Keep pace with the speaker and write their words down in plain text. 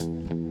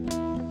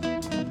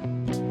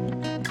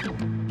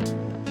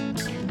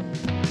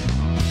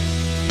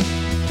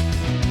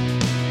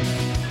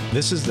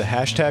This is the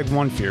Hashtag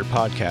One Fear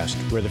podcast,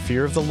 where the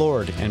fear of the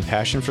Lord and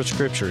passion for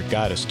Scripture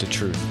guide us to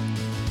truth.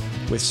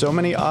 With so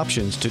many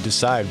options to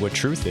decide what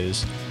truth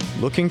is,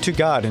 looking to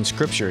God in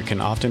Scripture can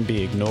often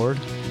be ignored,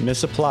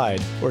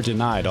 misapplied, or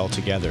denied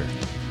altogether.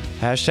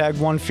 Hashtag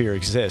One Fear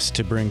exists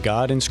to bring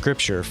God and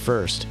Scripture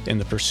first in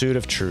the pursuit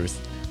of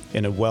truth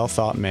in a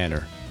well-thought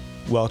manner.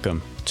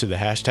 Welcome to the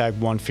Hashtag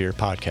One Fear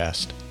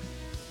podcast.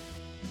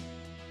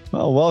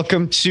 Well,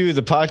 welcome to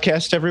the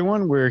podcast,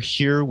 everyone. We're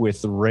here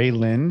with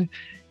Raylan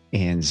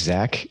and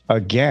Zach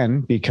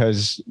again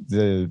because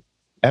the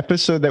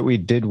episode that we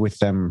did with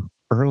them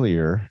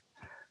earlier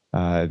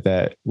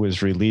that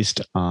was released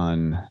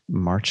on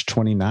March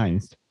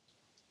 29th,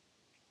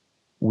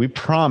 we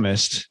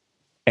promised,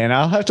 and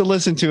I'll have to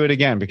listen to it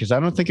again because I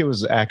don't think it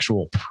was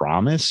actual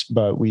promise,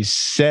 but we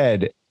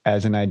said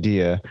as an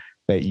idea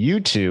that you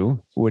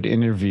two would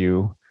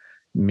interview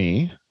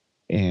me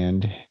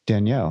and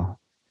Danielle,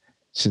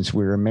 since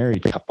we're a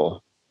married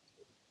couple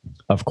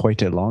of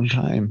quite a long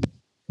time.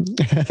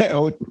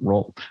 Oh,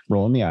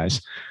 rolling the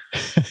eyes.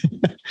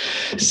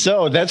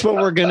 So that's what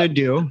we're going to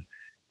do.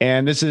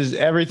 And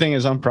everything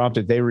is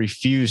unprompted. They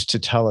refuse to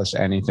tell us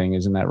anything.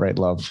 Isn't that right,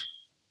 love?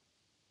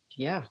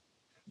 Yeah.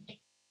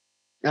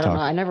 I don't know.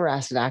 I never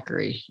asked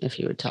Zachary if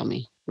he would tell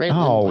me.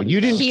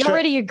 You didn't. He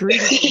already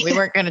agreed. We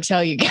weren't going to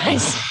tell you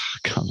guys.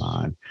 Come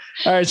on.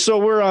 All right. So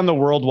we're on the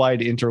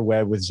worldwide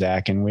interweb with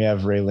Zach, and we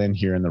have Raylan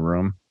here in the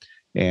room.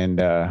 And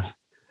I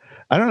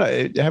don't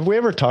know. Have we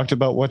ever talked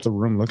about what the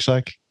room looks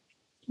like?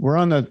 We're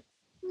on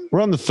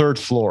the third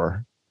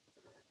floor.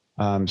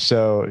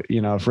 So,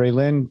 if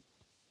Raylan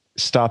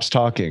stops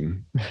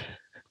talking,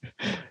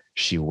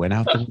 she went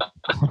out.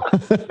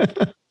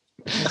 I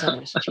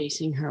was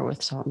chasing her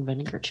with salt and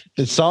vinegar chips.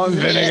 It's salt and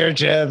vinegar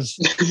chips.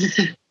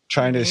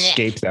 Trying to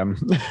escape them.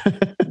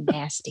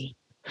 Nasty.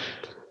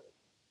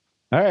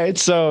 All right.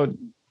 So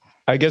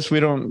I guess we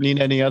don't need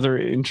any other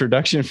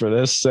introduction for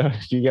this. So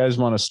if you guys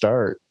want to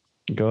start,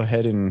 go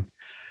ahead and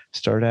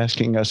start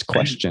asking us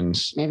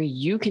questions. Maybe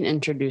you can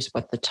introduce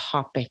what the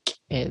topic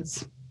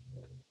is.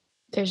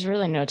 There's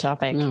really no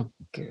topic. No.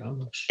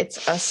 Gosh.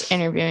 It's us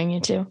interviewing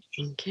you two.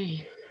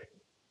 Okay.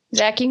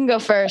 Zach, you can go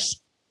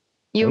first.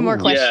 You have more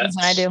questions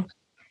than I do.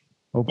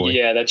 Oh boy.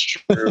 Yeah, that's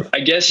true. I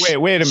guess.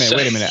 Wait a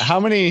minute. How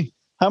many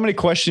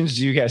questions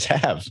do you guys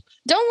have?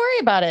 Don't worry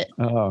about it.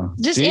 Oh,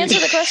 Just answer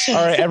the question.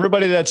 All right,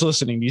 everybody that's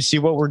listening, do you see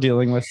what we're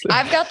dealing with?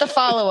 I've got the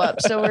follow-up,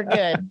 so we're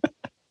good.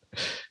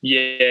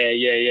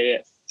 Yeah.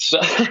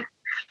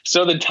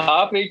 So the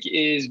topic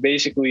is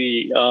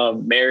basically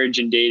marriage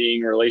and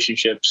dating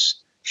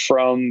relationships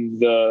from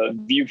the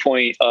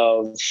viewpoint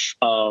of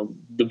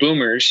the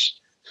boomers.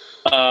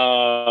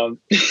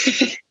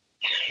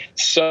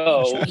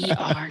 So We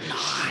are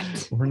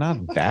not. We're not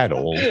that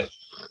old.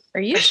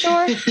 Are you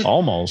sure?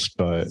 Almost,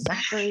 but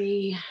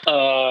Zachary.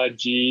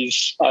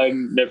 Geez,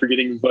 I'm never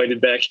getting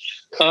invited back.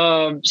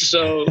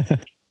 So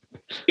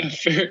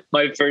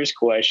my first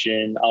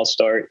question I'll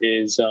start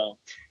is,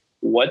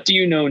 what do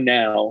you know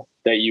now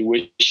that you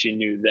wish you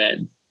knew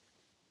then?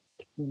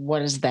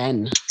 What is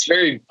then? It's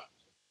very,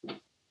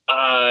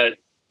 I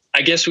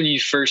guess when you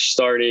first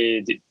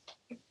started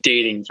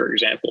dating, for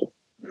example.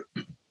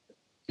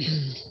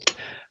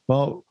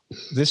 Well,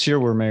 this year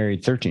we're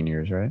married 13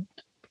 years, right?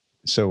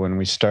 So when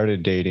we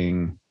started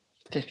dating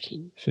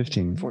 14.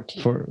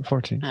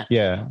 14.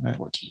 Yeah.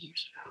 14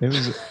 years ago. It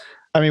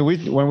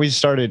was, when we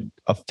started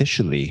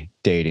officially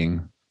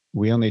dating,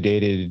 we only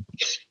dated,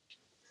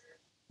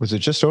 was it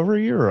just over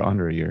a year or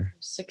under a year?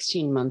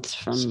 16 months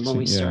from when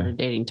we started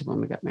dating to when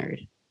we got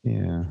married.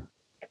 Yeah.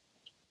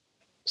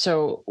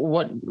 So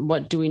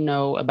what do we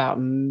know about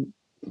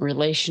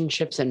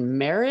relationships and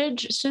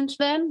marriage since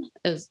then?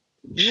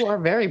 You are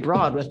very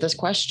broad with this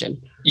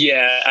question.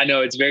 Yeah, I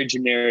know it's very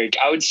generic.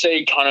 I would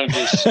say kind of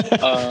just,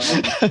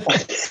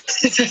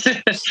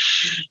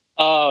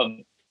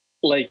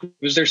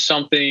 was there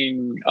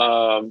something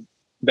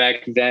back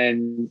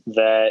then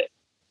that,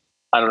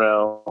 I don't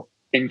know,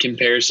 in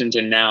comparison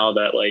to now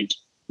that like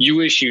you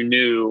wish you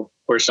knew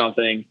or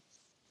something,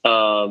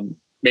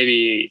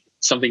 maybe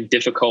something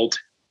difficult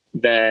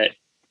that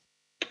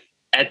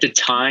at the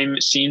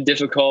time seemed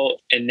difficult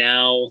and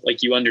now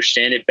like you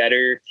understand it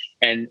better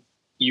and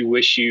you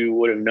wish you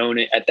would have known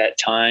it at that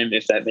time,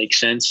 if that makes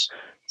sense.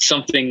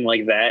 Something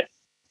like that.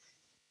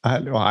 I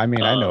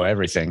know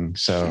everything,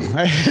 so.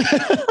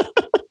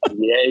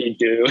 Yeah, you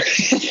do.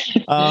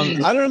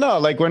 I don't know.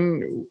 Like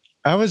when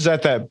I was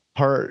at that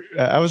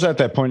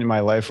point in my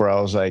life where I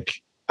was like,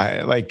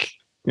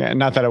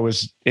 not that I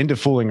was into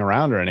fooling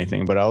around or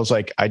anything, but I was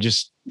like, I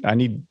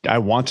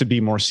want to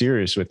be more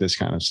serious with this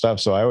kind of stuff.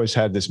 So I always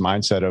had this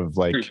mindset of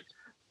like,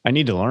 I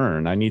need to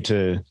learn. I need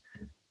to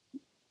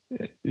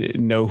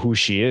know who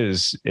she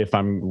is if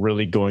I'm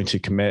really going to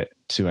commit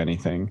to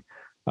anything.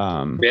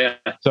 So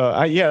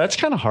that's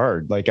kind of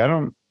hard. Like, I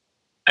know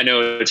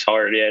it's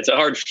hard. Yeah. It's a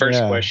hard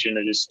first question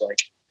to just like,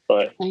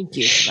 but thank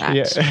you for that.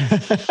 Yeah.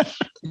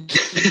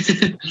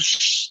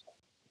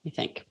 I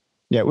think.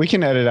 Yeah. We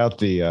can edit out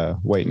the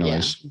white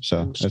noise. So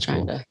I'm just that's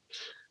trying cool.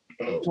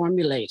 To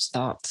formulate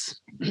thoughts.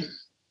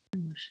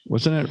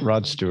 Wasn't it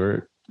Rod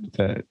Stewart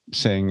that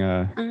sang,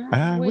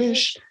 I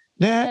wish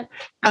that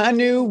I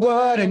knew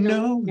what I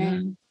know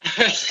now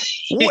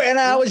when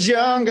I was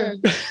younger.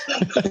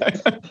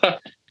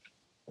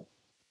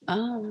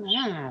 Oh,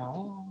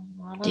 wow.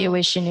 Do you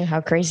wish you knew how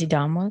crazy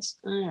Dom was?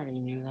 I already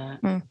knew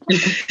that.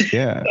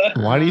 Yeah.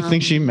 Why do you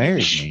think she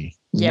married me?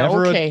 Yeah,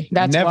 never okay.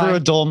 That's never why. a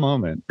dull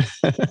moment.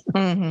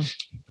 Mm-hmm.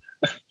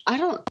 I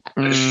don't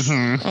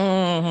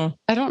Mm-hmm.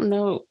 I don't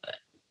know.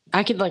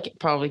 I could like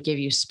probably give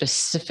you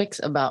specifics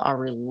about our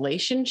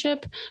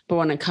relationship, but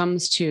when it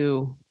comes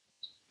to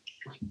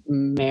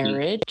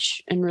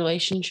marriage and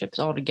relationships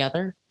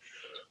altogether,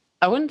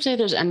 I wouldn't say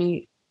there's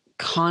any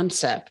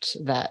concept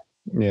that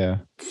Yeah.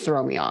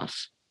 throw me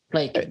off.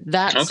 Like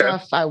that Okay.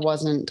 stuff I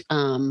wasn't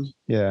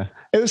Yeah.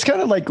 It was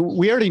kind of like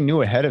we already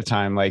knew ahead of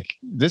time, like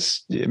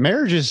this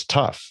marriage is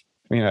tough.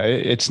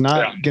 It's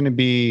not going to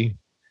be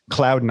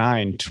cloud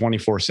nine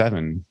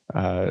 24/7.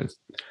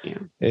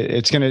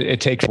 It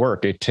takes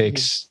work. It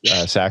takes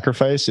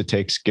sacrifice. It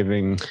takes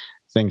giving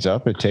things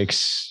up. It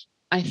takes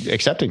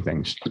accepting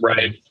things.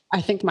 Right.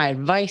 I think my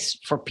advice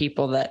for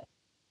people that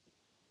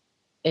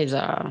is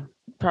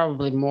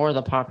probably more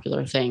the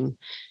popular thing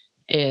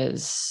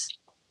is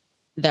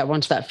that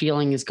once that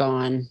feeling is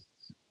gone,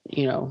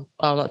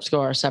 let's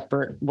go our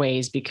separate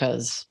ways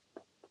because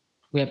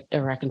we have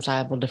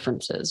irreconcilable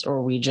differences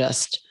or we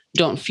just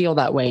don't feel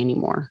that way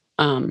anymore.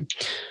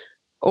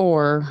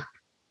 Or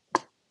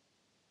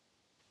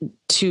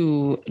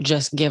to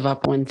just give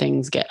up when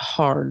things get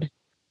hard,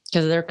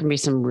 because there can be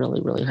some really,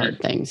 really hard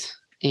things.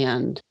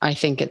 And I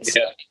think it's,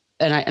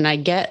 and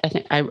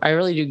I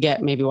really do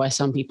get maybe why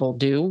some people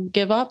do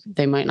give up.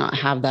 They might not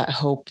have that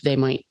hope. They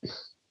might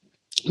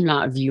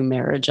not view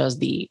marriage as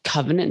the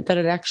covenant that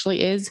it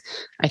actually is.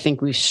 I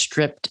think we've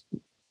stripped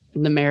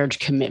the marriage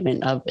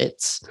commitment of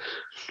its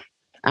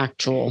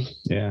actual.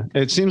 Yeah.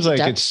 It seems like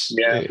depth.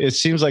 it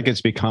seems like it's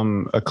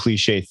become a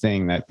cliche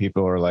thing that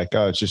people are like,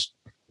 oh, it's just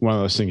one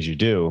of those things you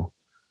do.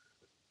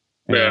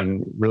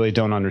 And really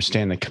don't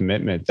understand the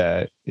commitment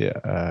that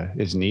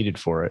is needed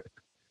for it.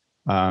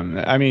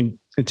 I mean,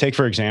 take,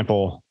 for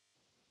example,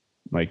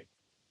 like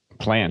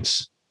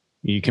plants.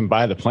 You can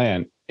buy the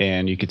plant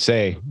and you could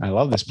say, I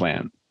love this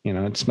plant.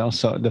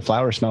 The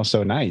flower smells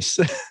so nice.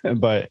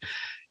 But,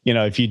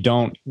 if you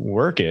don't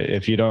work it,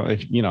 if you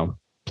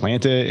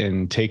plant it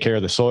and take care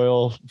of the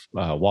soil,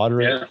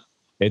 water it,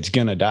 it's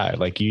going to die.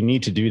 Like you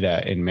need to do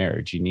that in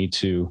marriage. You need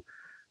to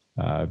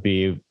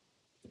be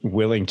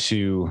willing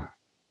to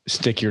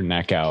stick your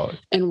neck out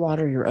and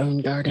water your own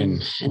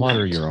garden and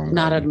water your own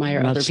not garden,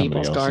 admire not other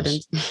somebody people's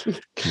else's.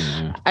 gardens.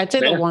 Yeah. I'd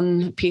say the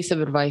one piece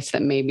of advice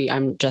that maybe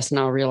I'm just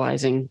now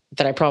realizing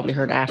that I probably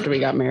heard after we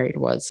got married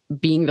was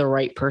being the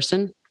right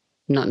person,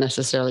 not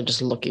necessarily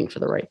just looking for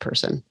the right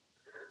person.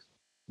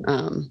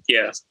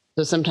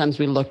 So sometimes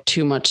we look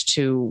too much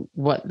to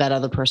what that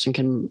other person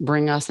can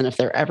bring us, and if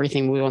they're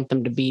everything we want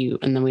them to be,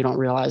 and then we don't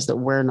realize that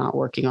we're not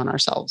working on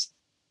ourselves.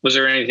 Was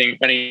there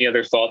any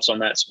other thoughts on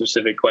that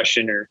specific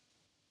question or?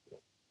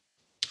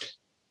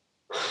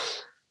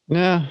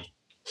 No,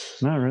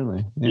 not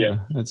really. Yeah.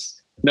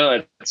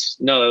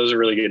 Those are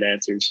really good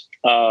answers.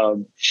 I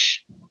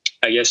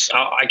guess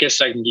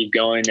I can keep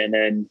going and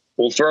then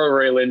we'll throw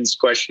Raylan's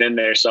question in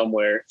there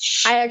somewhere.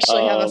 I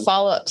actually have a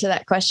follow-up to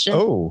that question.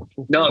 Oh,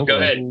 no, okay. Go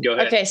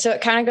ahead. Okay. So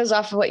it kind of goes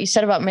off of what you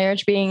said about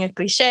marriage being a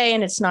cliche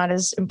and it's not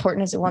as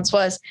important as it once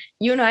was.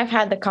 You and I have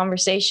had the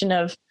conversation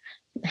of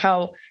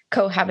how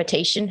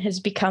cohabitation has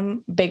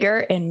become bigger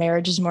and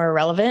marriage is more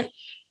irrelevant.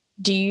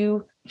 Do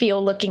you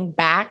feel looking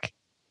back,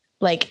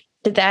 like,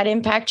 did that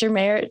impact your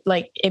marriage,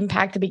 like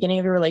impact the beginning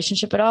of your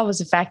relationship at all? Was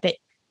the fact that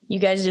you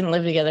guys didn't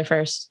live together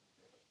first?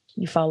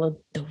 You followed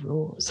the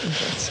rules.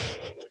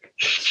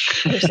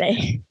 Per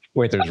se.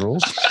 Wait, there's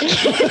rules?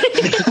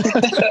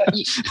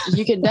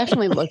 You can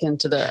definitely look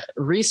into the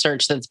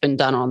research that's been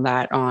done on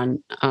that,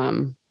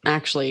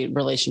 actually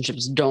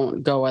relationships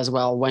don't go as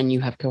well when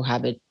you have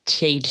habitated,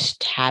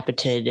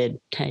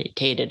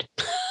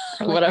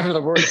 whatever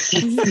the word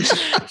is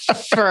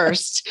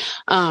first.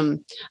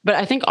 But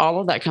I think all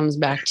of that comes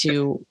back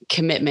to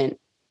commitment,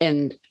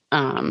 and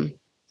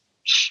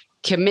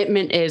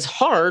commitment is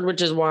hard,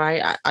 which is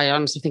why I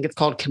honestly think it's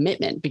called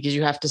commitment, because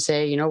you have to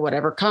say,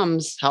 whatever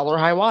comes, hell or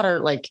high water,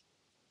 like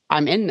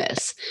I'm in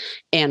this.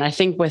 And I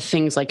think with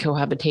things like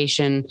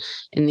cohabitation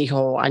and the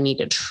whole, I need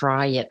to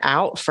try it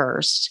out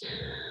first.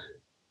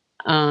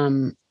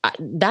 That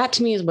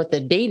to me is what the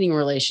dating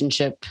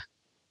relationship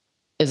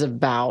is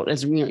about,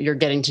 is you're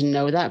getting to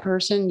know that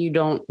person. You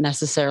don't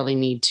necessarily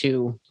need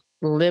to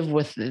live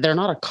with, they're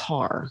not a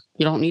car.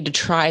 You don't need to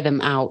try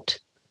them out.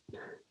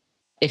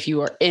 If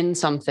you are in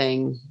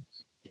something,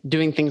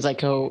 doing things like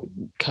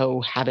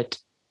cohabit,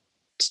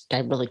 I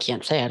really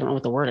can't say, I don't know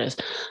what the word is.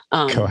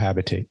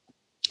 Cohabitate.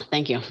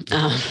 Thank you.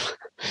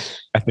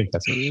 I think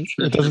that's what it is.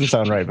 It doesn't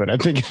sound right, but I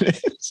think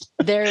it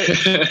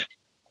is.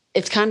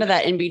 It's kind of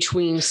that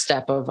in-between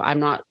step of I'm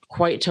not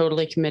quite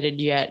totally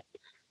committed yet.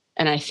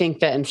 And I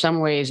think that in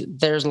some ways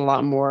there's a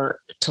lot more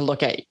to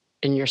look at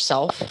in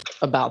yourself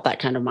about that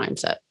kind of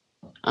mindset.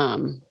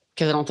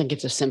 because I don't think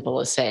it's as simple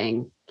as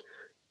saying,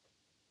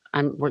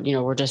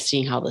 we're just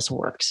seeing how this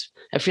works.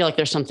 I feel like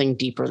there's something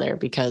deeper there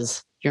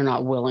because you're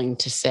not willing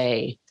to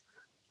say,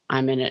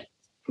 I'm in it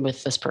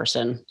with this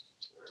person.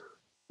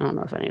 I don't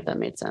know if any of that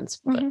made sense,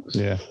 but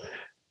Yeah.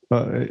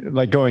 Well,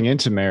 like going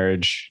into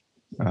marriage,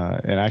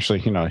 and actually,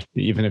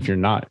 even if you're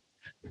not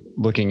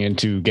looking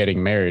into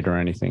getting married or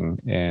anything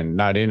and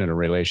not in a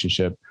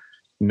relationship,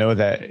 know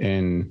that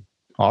in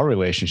all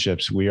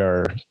relationships, we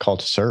are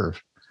called to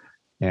serve.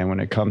 And when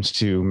it comes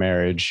to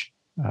marriage,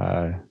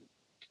 the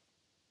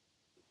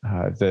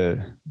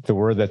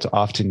word that's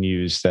often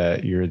used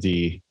that you're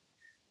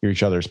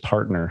each other's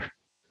partner.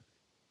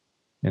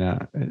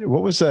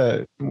 What was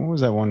that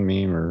one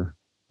meme or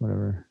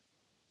whatever?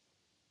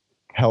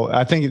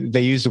 I think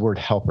they use the word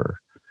helper.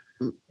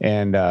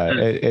 And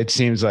it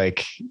seems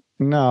like,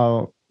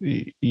 no,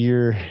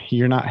 you're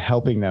not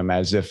helping them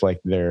as if like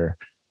they're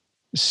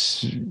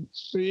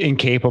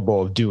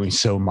incapable of doing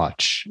so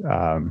much.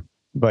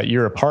 But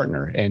you're a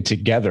partner, and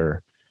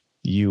together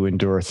you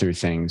endure through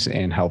things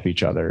and help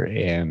each other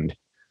and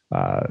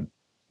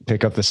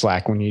pick up the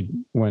slack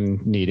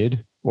when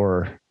needed,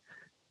 or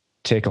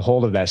take a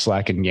hold of that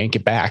slack and yank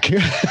it back.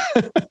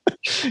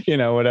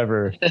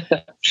 Whatever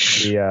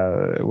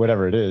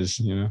it is.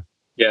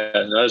 Yeah,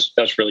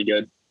 that's really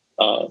good.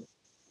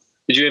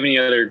 Did you have any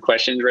other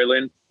questions,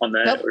 Raylin, on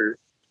that? Nope. Or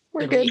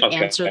We're did good. we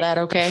answer that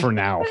okay? For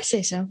now. I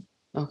say so.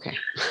 Okay.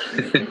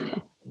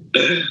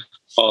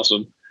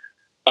 Awesome.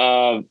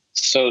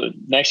 So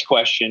next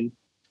question,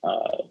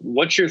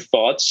 what's your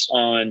thoughts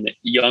on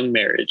young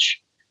marriage?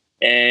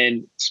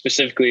 And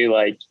specifically,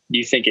 like, do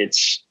you think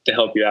it's to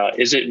help you out?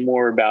 Is it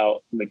more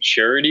about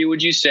maturity,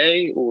 would you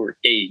say, or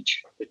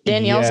age?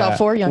 Danielle's all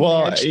for young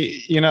marriage.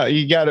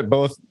 You got it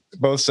both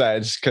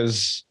sides,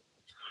 because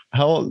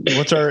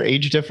what's our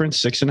age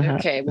difference? 6.5.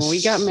 Okay. When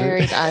we got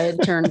married, I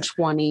had turned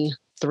 20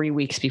 3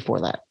 weeks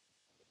before that.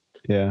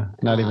 Yeah.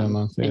 Not even a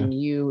month. Yeah. And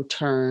you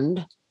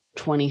turned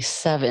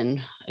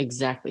 27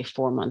 exactly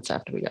 4 months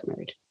after we got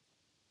married.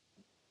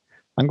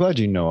 I'm glad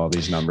you know all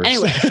these numbers.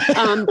 Anyway,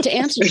 to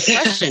answer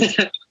your question,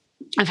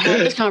 I've had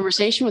this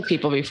conversation with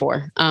people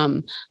before.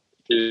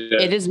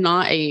 It is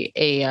not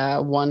a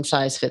one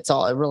size fits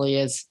all. It really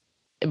is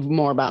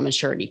more about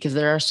maturity, because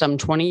there are some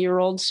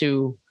 20-year-olds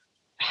who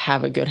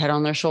have a good head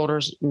on their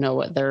shoulders, know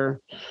what they're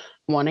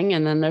wanting.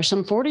 And then there's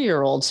some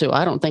 40-year-olds who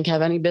I don't think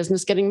have any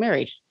business getting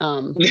married.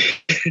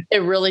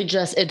 It really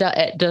just, it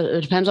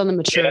depends on the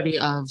maturity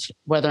of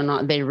whether or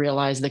not they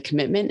realize the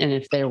commitment and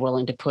if they're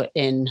willing to put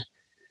in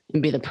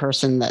and be the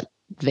person that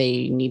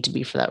they need to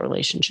be for that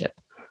relationship.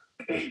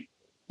 I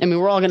mean,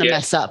 we're all going to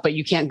mess up, but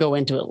you can't go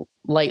into it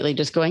lightly,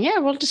 just going,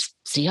 we'll just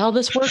see how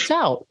this works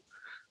out.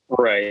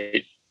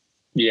 Right.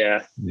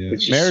 Yeah.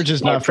 Marriage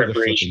is not for the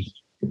flipping.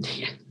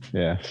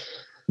 Yeah.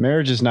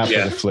 Marriage is not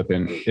for the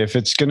flipping. If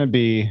it's going to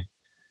be,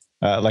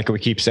 like we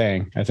keep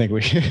saying, I think we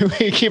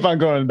keep on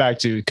going back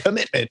to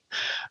commitment.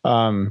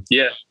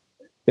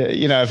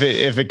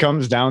 If it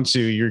comes down to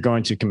you're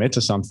going to commit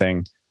to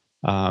something,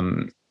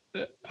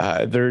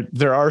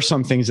 there are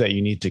some things that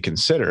you need to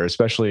consider,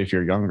 especially if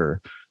you're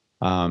younger.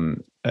 I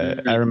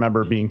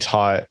remember being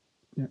taught,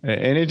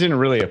 and it didn't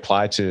really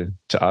apply to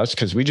us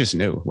because we just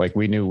knew, like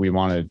we knew we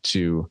wanted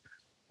to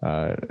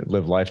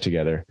live life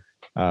together.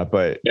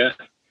 But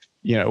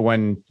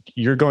when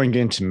you're going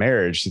into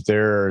marriage,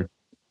 there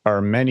are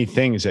many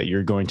things that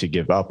you're going to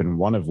give up, and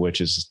one of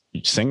which is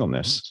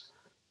singleness.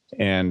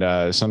 And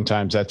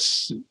sometimes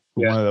that's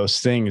one of those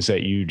things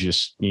that you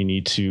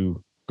need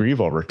to grieve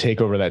over,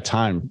 take over that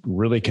time,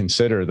 really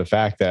consider the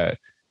fact that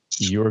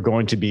you're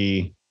going to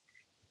be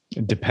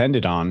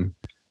dependent on,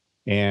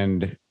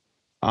 and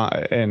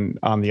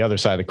on the other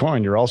side of the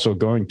coin, you're also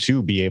going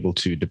to be able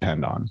to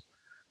depend on.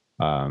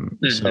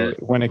 So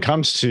when it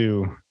comes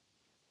to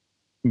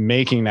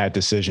making that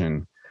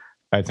decision,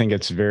 I think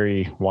it's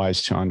very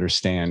wise to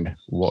understand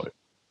what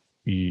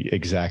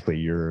exactly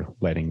you're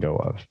letting go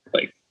of.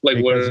 Like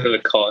what are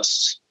the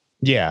costs?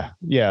 Yeah.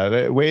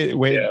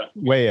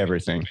 Weigh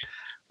everything.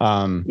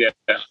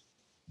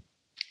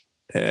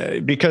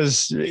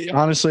 Because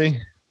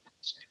honestly,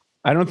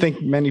 I don't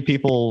think many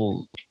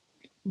people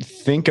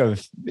think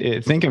of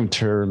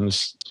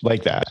terms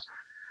like that.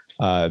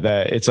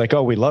 That it's like,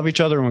 oh, we love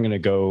each other and we're going to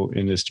go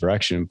in this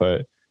direction.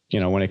 But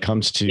when it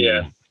comes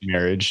to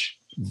marriage,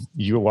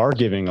 you are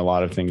giving a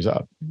lot of things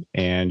up,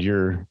 and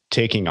you're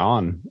taking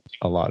on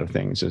a lot of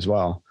things as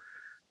well.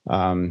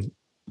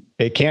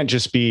 It can't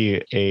just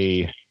be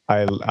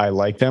I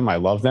like them, I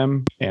love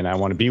them, and I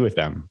want to be with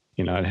them.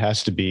 It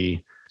has to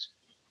be,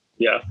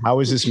 how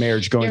is this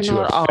marriage going to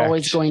affect? You're not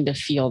always going to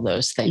feel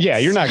those things. Yeah,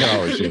 you're not going to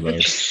always feel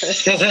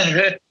those.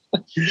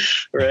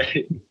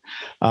 Right.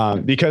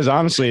 Because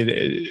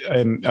honestly,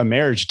 a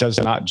marriage does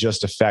not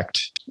just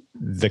affect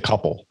the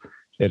couple.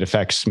 It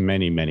affects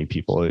many, many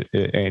people.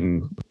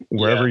 And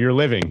wherever you're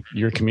living,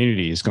 your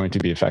community is going to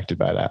be affected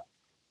by that.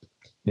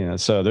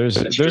 So there's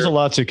a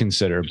lot to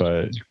consider,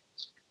 but.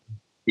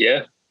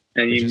 Yeah.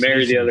 And you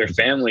marry the other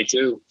family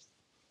too.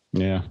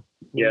 Yeah.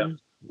 Yeah.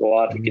 A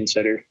lot to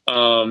consider.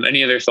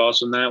 Any other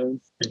thoughts on that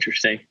one?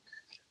 Interesting.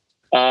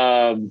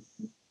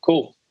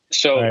 Cool.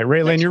 So, All right,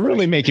 Raylan, you're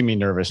really making me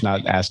nervous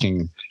not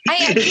asking.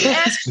 I didn't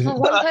ask for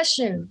one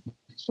question.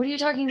 What are you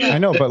talking about? I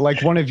know, but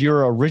like one of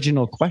your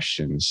original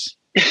questions.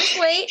 Just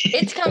wait.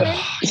 It's coming.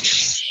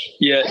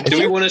 yeah. Do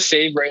we want to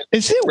save Raylan?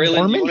 Is it Raylan,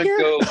 warm do you in here?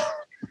 want to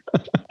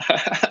go?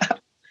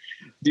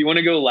 Do you want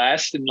to go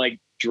last and like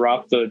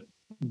drop the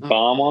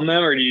bomb on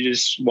them, or do you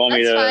just want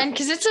me That's to? fine.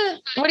 Because it's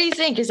what do you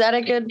think? Is that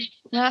a good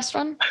last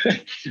one?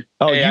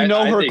 Oh, Hey, you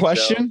know I her think so.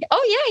 question?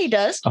 Oh, yeah, he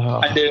does.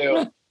 Oh. I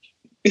do.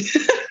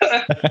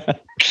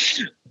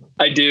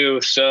 I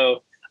do.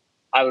 So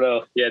I don't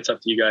know. Yeah, it's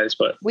up to you guys,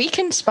 but We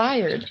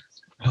conspired.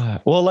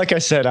 Well, like I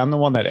said, I'm the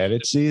one that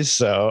edits these,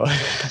 so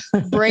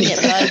Bring it,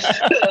 bud.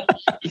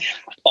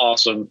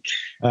 awesome.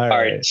 All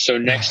right. So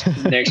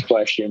next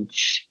question.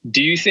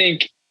 Do you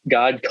think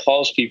God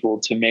calls people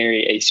to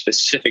marry a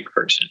specific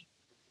person?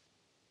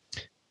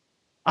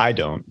 I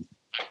don't.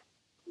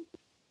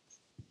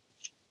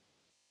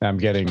 I'm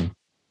getting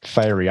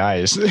fiery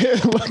eyes.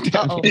 Looked at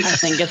Uh-oh. me. I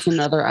think it's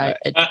another.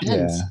 It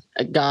depends.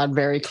 Yeah. God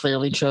very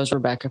clearly chose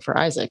Rebecca for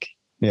Isaac.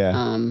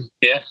 Yeah.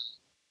 Yeah.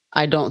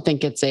 I don't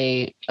think it's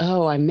I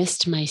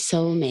missed my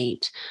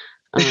soulmate.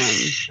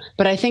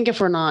 But I think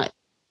if we're not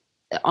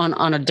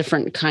on a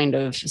different kind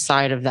of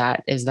side of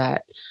that, is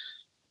that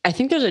I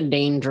think there's a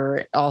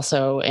danger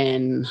also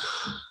in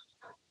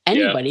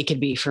anybody could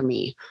be for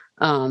me.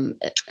 Mhm.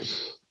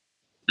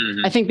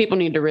 I think people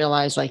need to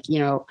realize, like,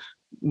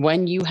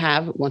 when you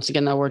have, once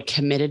again, the word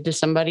committed to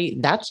somebody,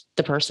 that's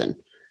the person.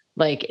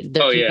 Like,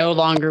 there can no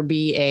longer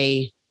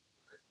be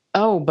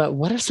but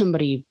what if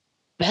somebody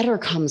better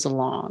comes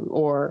along,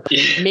 or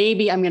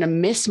maybe I'm going to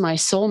miss my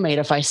soulmate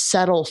if I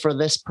settle for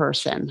this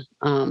person.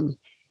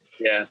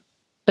 Yeah.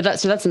 But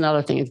that's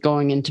another thing, is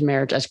going into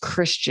marriage as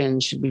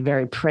Christians should be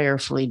very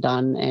prayerfully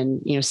done,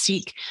 and,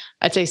 seek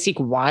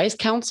wise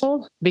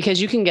counsel,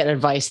 because you can get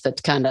advice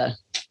that's kind of,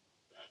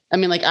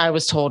 like I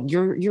was told,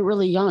 you're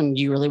really young.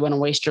 Do you really want to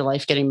waste your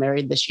life getting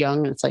married this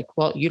young? And it's like,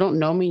 well, you don't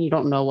know me. You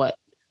don't know what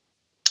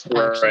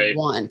I actually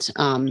want.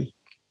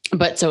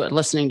 But so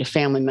listening to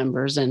family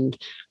members and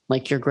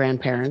like your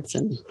grandparents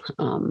and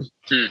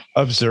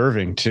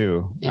Observing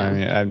too.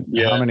 Yeah. I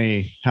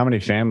mean, how many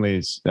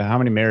families, how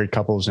many married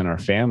couples in our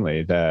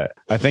family that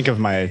I think of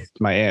my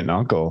aunt and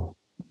uncle,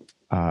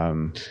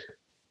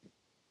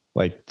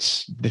 like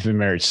they've been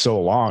married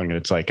so long, and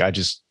it's like I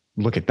just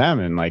look at them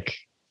and like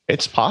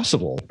it's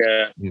possible.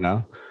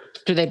 Yeah.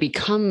 Do they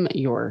become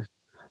your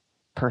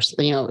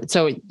person?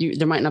 So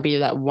there might not be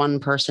that one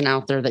person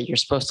out there that you're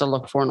supposed to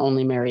look for and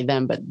only marry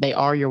them, but they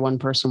are your one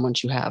person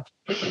once you have.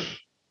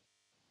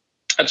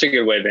 That's a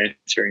good way of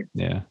answering.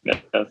 Yeah. Yeah.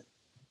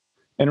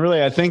 And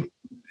really, I think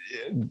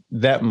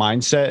that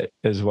mindset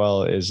as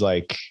well is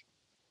like,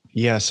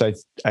 yes, I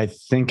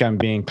think I'm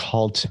being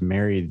called to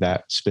marry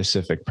that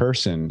specific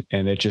person,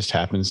 and it just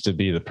happens to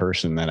be the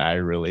person that I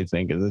really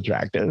think is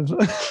attractive.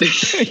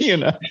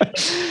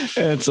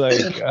 It's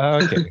like,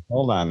 okay,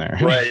 hold on there.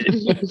 Right.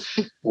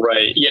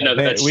 Yeah, no,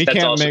 that's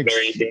also mix,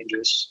 very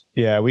dangerous.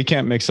 Yeah, we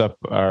can't mix up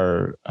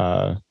our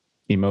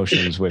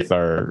emotions with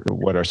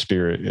what our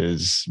spirit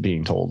is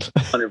being told.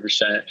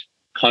 100%.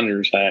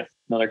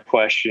 Another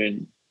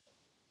question.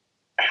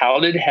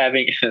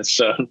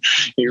 So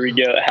here we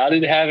go. How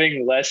did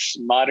having less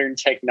modern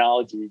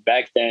technology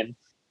back then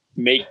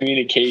make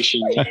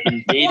communication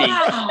and dating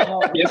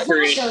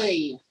different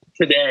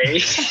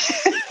today?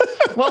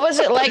 What was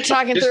it like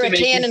talking through a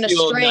can and a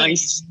string?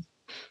 Nice,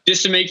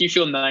 just to make you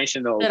feel nice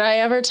and old. Did I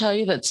ever tell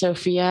you that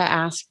Sophia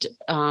asked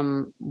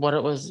what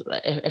it was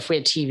if we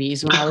had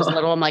TVs when I was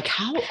little? I'm like,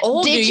 how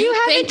old Did do you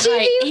have think a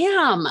TV? I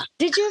am?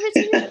 Did you have a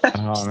TV?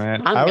 Oh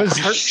man,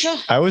 hurt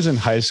I was in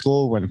high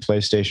school when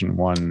PlayStation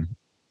 1.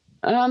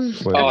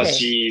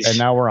 Geez. And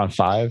now we're on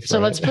 5. So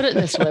let's put it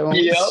this way: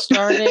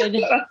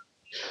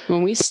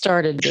 when we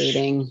started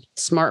dating,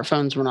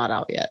 smartphones were not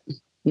out yet.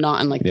 Not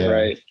in like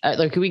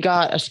like we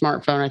got a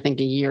smartphone, I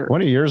think, a year.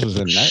 One of yours was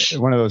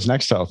one of those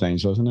Nextel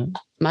things, wasn't it?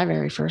 My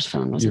very first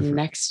phone was a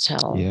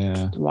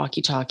Nextel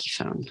walkie-talkie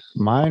phone.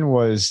 Mine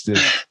was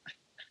this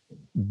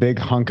big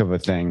hunk of a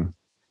thing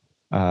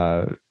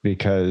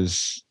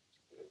because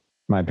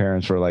my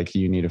parents were like,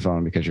 you need a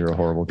phone because you're a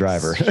horrible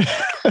driver.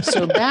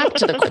 So back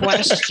to the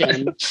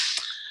question,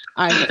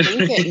 I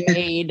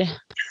think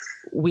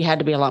we had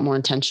to be a lot more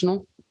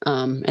intentional.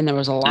 And there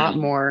was a lot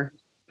more,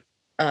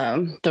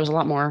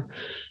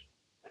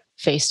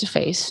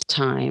 face-to-face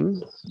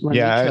time when we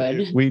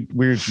could.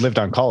 We lived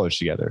on college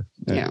together,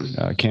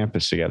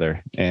 campus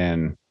together,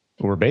 and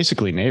we're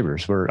basically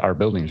neighbors. Our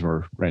buildings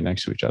were right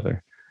next to each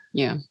other.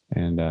 Yeah.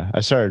 And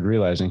I started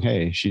realizing,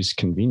 hey, she's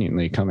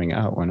conveniently coming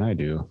out when I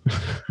do.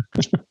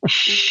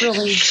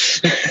 Really?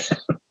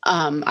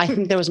 I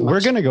think there was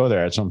we're going to go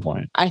there at some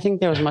point. I think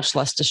there was much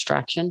less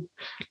distraction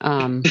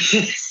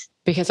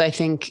because I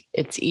think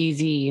it's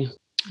easy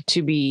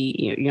to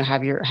be,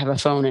 have a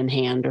phone in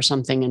hand or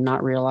something and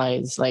not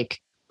realize, like,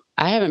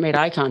 I haven't made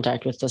eye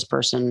contact with this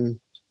person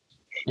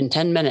in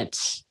 10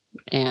 minutes.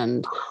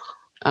 And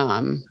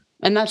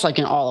that's like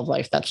in all of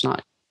life. That's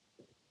not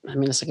I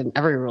mean, it's like in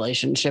every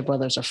relationship,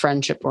 whether it's a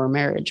friendship or a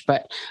marriage,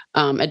 but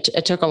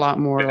it took a lot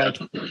more. Like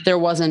there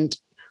wasn't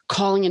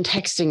calling and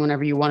texting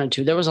whenever you wanted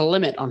to. There was a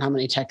limit on how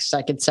many texts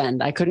I could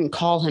send. I couldn't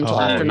call him till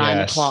after 9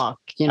 o'clock.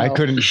 You know? I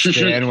couldn't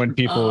stand when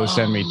people would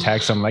send me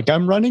texts. I'm like,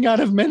 I'm running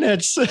out of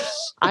minutes.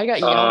 I got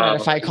yelled at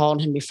if I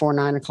called him before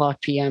 9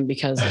 o'clock PM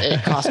because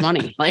it cost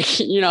money. Like,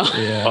 you know.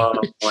 Yeah.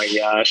 Oh my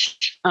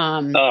gosh.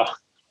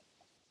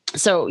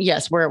 So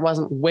yes, where it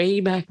wasn't way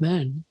back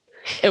then,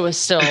 it was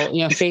still,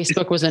 you know,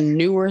 Facebook was a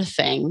newer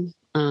thing.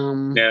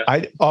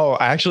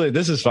 Actually,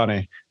 this is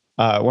funny.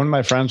 One of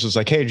my friends was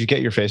like, "Hey, did you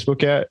get your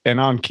Facebook yet?" And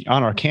on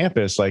our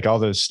campus, like all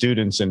those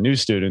students and new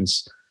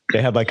students,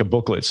 they had like a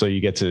booklet, so you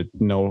get to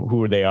know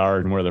who they are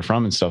and where they're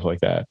from and stuff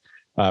like that.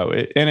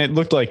 And it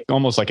looked like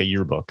almost like a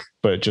yearbook,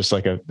 but just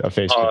like a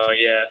Facebook. Oh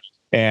yeah.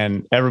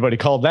 And everybody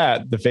called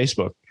that the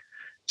Facebook.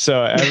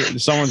 So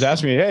someone's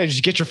asking me, "Hey, did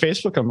you get your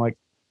Facebook?" I'm like,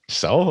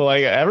 "So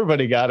like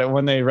everybody got it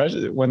when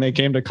they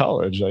came to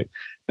college." Like,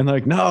 and they're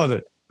like, "No,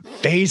 the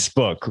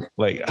Facebook."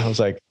 Like I was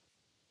like,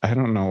 I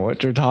don't know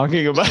what you're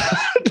talking about.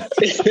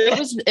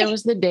 It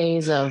was the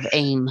days of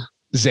AIM.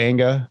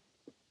 Zanga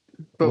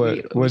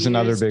was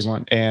another used- big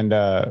one. And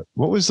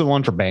what was the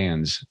one for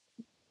bands?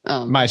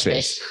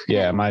 MySpace.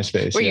 Yeah,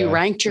 MySpace. Where you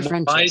ranked your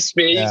friendship.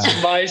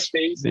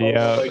 MySpace.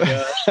 Yeah. Oh my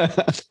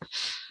gosh.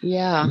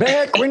 Yeah.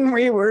 Back when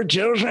we were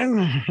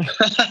children.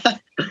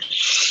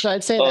 So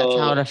I'd say that's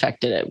how it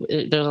affected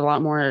it. There's a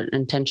lot more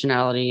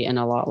intentionality and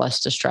a lot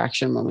less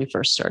distraction when we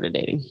first started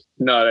dating.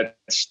 No,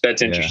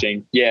 that's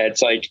interesting. Yeah,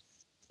 it's like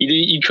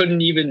you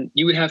couldn't even,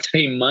 you would have to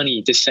pay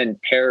money to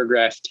send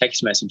paragraph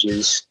text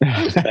messages.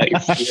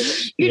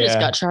 You just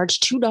got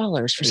charged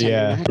 $2 for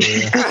sending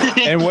that.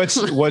 Yeah. And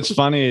what's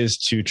funny is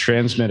to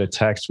transmit a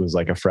text was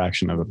like a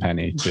fraction of a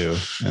penny too.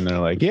 And they're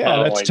like,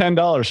 yeah, that's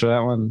 $10 for that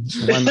one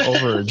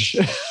overage.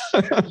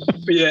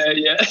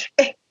 Yeah.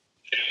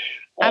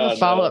 I have a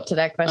follow-up to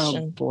that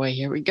question. Oh boy,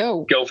 here we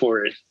go. Go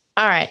for it.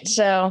 All right.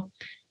 So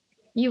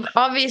you've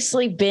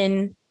obviously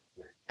been,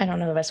 I don't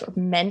know the best word,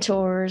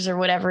 mentors or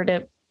whatever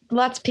to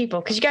lots of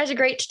people because you guys are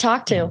great to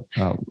talk to.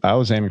 I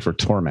was aiming for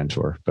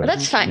tormentor, but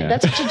that's fine. Yeah.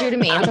 That's what you do to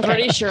me. I'm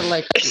pretty sure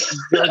like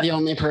you're the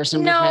only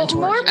person. No,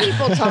 more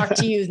people talk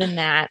to you than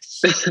that.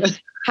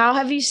 How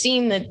have you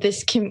seen that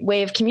this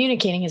way of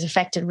communicating has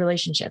affected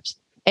relationships?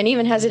 And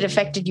even has it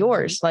affected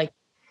yours? Like,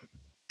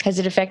 has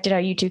it affected how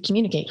you two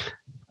communicate?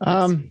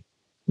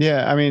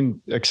 Yeah, I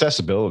mean,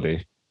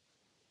 accessibility.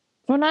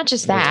 Well, not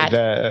just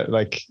that.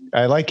 Like,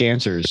 I like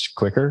answers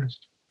quicker.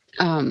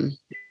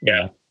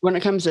 Yeah. When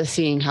it comes to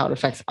seeing how it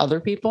affects other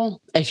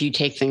people, if you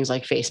take things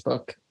like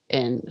Facebook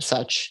and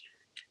such,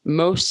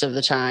 most of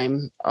the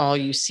time, all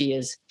you see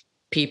is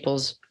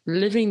people's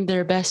living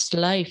their best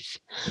life.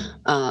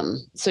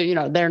 So, you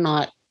know, they're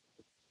not,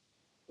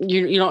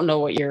 you don't know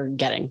what you're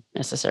getting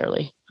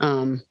necessarily.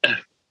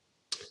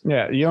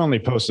 Yeah. You only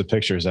post the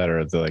pictures that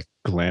are like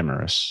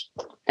glamorous.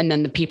 And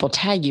then the people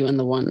tag you in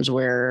the ones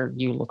where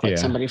you look like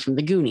somebody from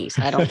the Goonies.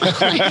 I don't know.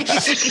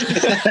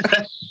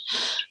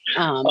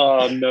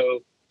 Oh no.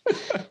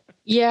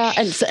 Yeah.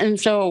 And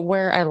so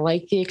where I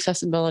like the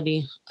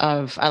accessibility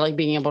of, I like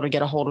being able to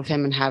get a hold of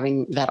him and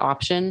having that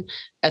option.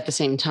 At the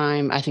same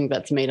time, I think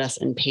that's made us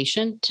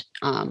impatient,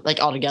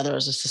 like altogether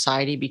as a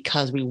society,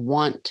 because we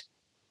want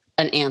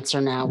an answer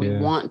now. We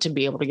want to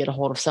be able to get a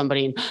hold of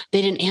somebody and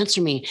they didn't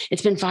answer me.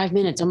 It's been 5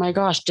 minutes. Oh my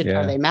gosh.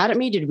 Are they mad at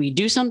me? Did we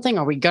do something?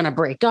 Are we going to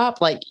break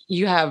up? Like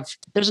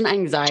there's an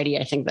anxiety,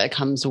 I think, that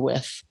comes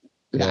with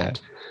that.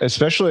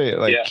 Especially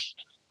like,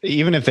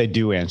 even if they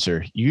do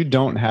answer, you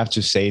don't have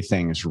to say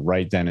things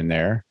right then and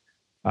there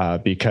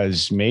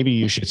because maybe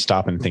you should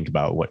stop and think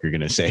about what you're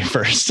going to say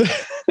first. You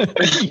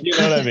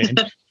know what I mean?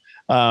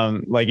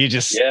 Like you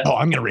just,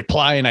 I'm going to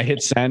reply and I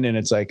hit send and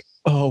it's like,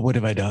 oh, what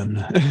have I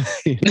done?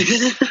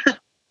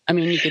 I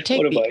mean, you could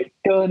take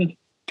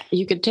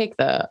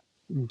the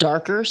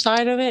darker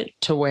side of it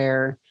to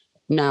where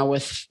now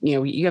with, you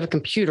know, you have a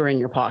computer in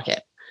your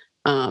pocket.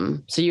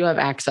 So you have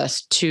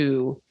access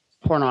to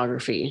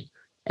pornography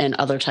and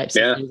other types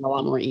of things a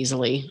lot more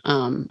easily.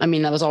 I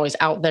mean, that was always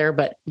out there,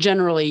 but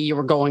generally you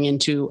were going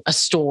into a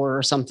store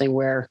or something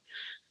where,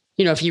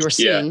 you know, if you were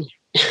seeing,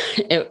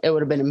 it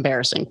would have been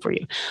embarrassing for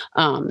you.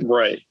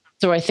 Right.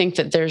 So I think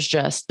that there's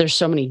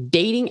so many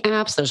dating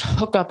apps, there's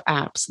hookup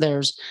apps,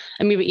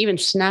 even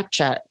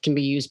Snapchat can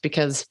be used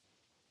because,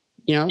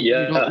 you know,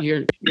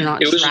 you're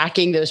not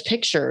tracking those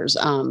pictures.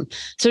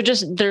 So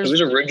just it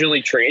was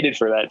originally created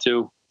for that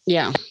too.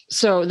 Yeah.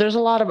 So there's a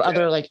lot of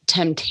other like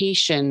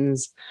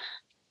temptations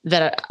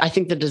that I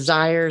think the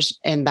desires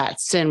and that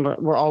sin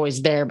were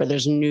always there, but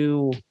there's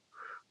new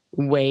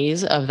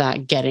ways of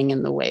that getting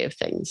in the way of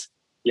things.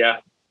 Yeah.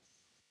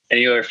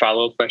 Any other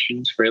follow-up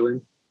questions,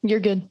 Raylan? You're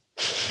good.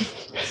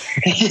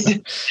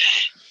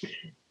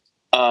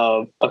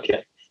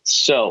 Okay.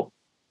 So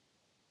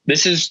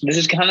this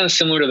is kind of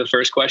similar to the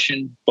first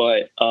question,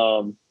 but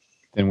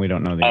then we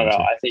don't know the answer.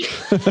 I think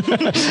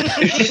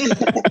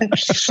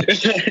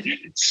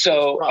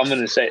so. I'm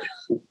going to say,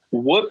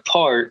 what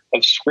part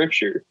of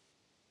scripture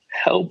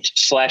helped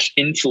 /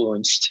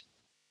 influenced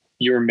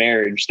your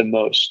marriage the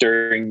most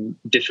during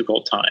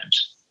difficult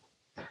times?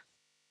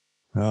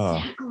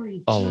 Oh,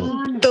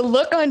 The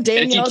look on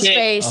Danielle's can't-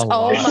 face. a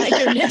Oh lot. my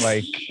goodness.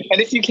 Like,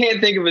 And if you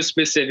can't think of a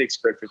specific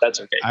scripture, that's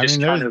okay. I Just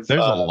mean, kind there's, of,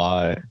 there's a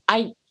lot.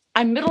 I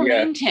middle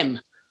Yeah. named him.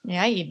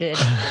 Yeah, you did.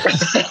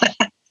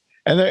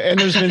 And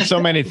there's been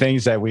so many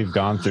things that we've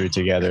gone through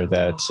together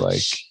that's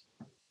like,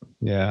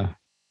 yeah.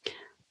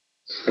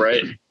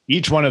 right.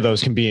 Each one of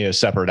those can be a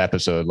separate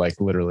episode, like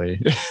literally.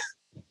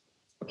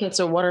 Okay,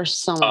 so what are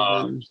some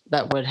of them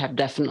that would have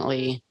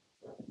definitely?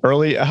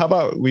 Early. How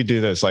about we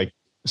do this? Like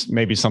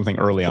maybe something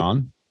early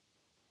on.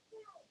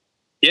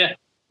 Yeah.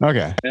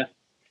 Okay. Yeah.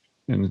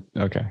 And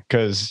okay,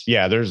 because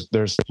yeah, there's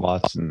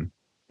lots and.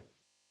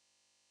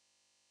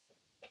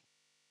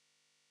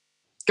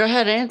 Go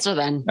ahead, answer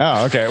then.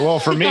 Oh, okay. Well,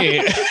 for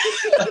me.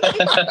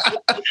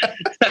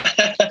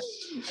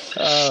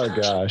 Oh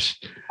gosh.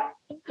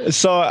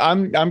 So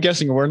I'm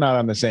guessing we're not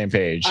on the same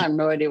page. I have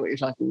no idea what you're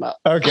talking about.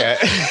 Okay.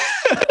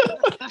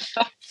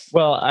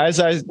 Well, as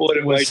I What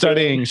am I was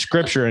studying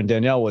scripture, and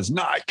Danielle was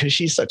not because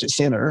she's such a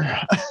sinner.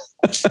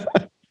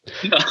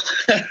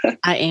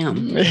 I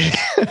am.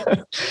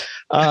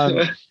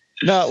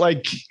 No,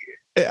 like,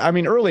 I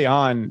mean, early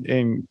on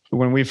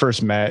when we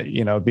first met,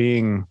 I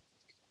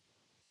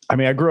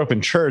grew up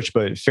in church,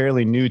 but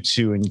fairly new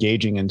to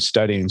engaging and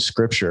studying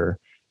scripture.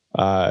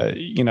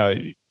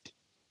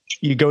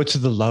 You go to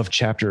the love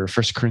chapter,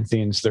 1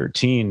 Corinthians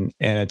 13,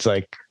 and it's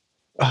like,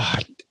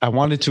 I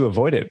wanted to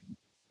avoid it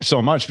so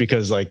much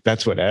because like,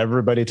 that's what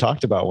everybody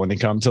talked about when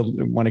it comes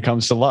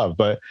to love.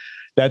 But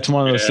that's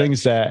one of those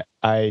things that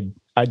I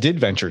did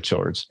venture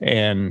towards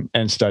and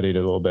studied a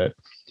little bit.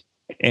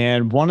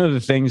 And one of the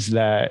things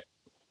that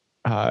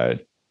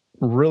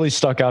really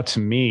stuck out to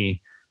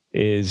me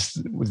is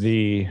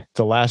the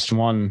last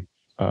one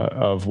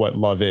of what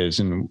love is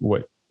and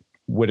what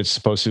it's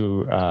supposed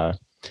to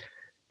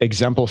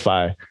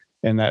exemplify,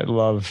 and that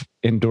love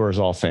endures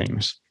all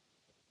things.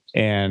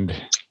 And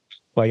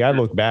like, I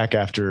look back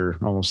after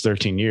almost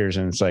 13 years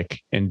and it's like,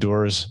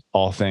 endures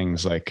all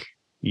things. Like,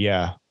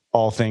 yeah,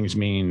 all things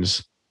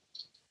means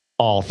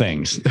all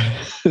things.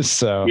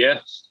 So Yeah.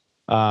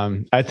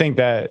 I think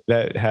that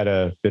had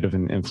a bit of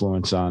an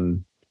influence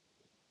on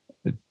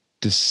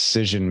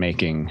decision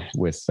making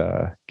with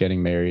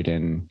getting married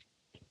and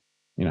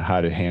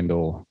how to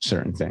handle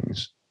certain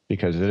things,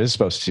 because it is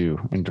supposed to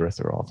endure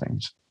through all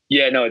things.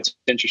 Yeah, no, it's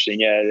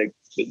interesting. Yeah.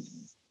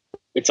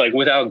 It's like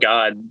without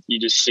God, you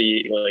just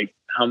see like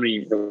how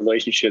many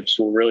relationships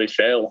will really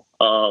fail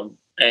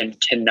and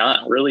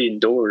cannot really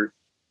endure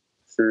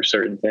through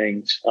certain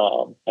things,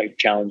 like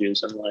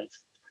challenges in life.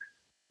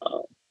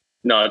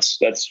 No, that's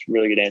a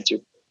really good answer.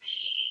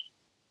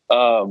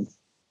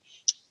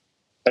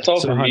 That's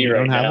all So, for hon, me you right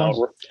don't have now.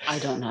 one? I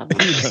don't have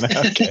one.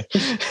 Okay.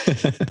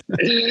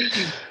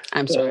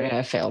 I'm sorry,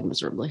 I failed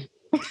miserably.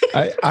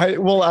 I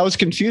was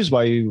confused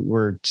why you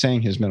were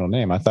saying his middle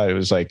name. I thought it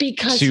was like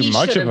Because too he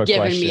much should of a have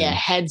given question. me a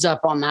heads up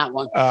on that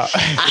one.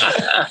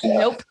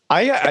 Nope.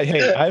 I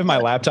have my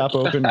laptop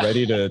open,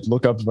 ready to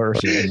look up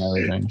verses and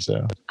everything.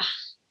 So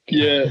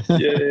Yeah.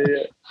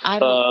 I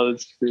don't,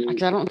 That's great.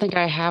 like, I don't think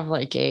I have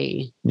like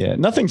a, yeah,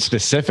 nothing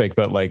specific,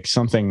 but like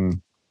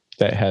something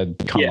that had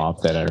come Yeah.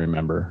 up that I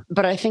remember.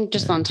 but I think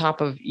just on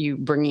top of you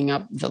bringing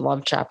up the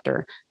love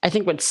chapter, I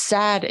think what's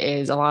sad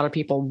is a lot of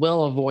people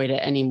will avoid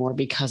it anymore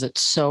because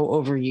it's so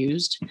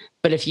overused.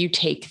 But if you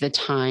take the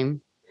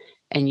time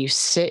and you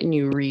sit and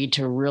you read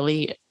to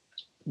really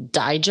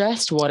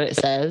digest what it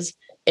says,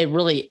 it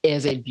really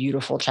is a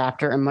beautiful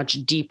chapter and much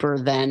deeper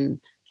than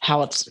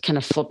how it's kind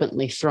of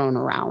flippantly thrown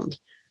around.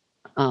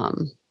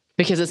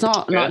 Because it's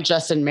not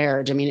just in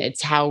marriage. I mean,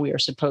 it's how we are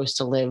supposed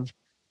to live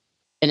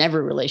in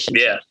every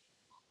relationship. Yeah.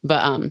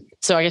 But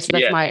so I guess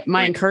that's my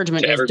like,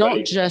 encouragement to is everybody.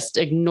 don't just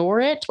ignore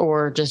it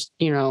or just,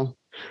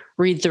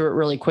 read through it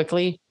really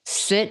quickly.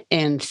 Sit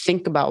and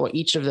think about what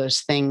each of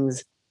those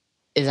things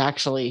is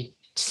actually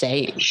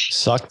saying.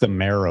 Suck the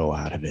marrow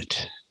out of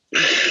it.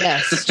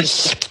 Yes.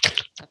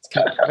 That's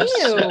kind of gross.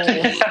 Ew.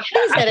 Please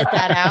edit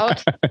that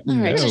out. All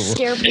right, No. Just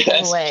scare people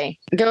Yes. away.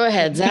 Go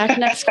ahead, Zach.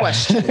 Next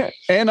question.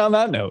 And on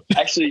that note,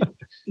 Actually,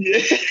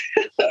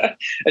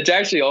 it's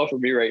actually all for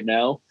me right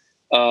now.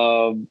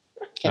 oh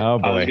I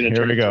was boy, going to here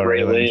turn we it go. to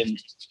Ray Raylan. Lynn.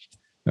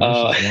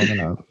 Oh, she's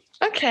warming up.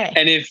 Okay.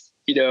 And if,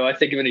 I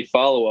think of any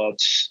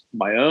follow-ups,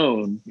 my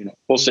own,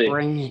 we'll see.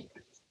 Bring it.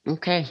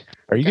 Okay.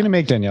 Are you going to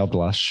make Danielle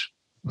blush?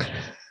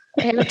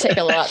 It'll take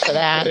a lot for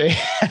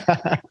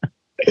that.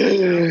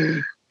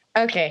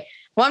 Okay.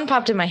 One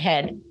popped in my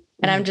head,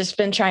 and I've just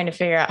been trying to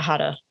figure out how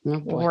to Oh,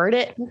 boy. word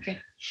it. Okay.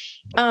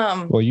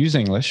 Well, use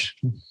English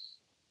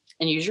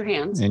And use your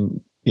hands.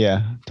 and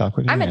talk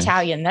with your I'm hands.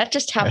 Italian. That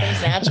just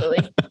happens naturally.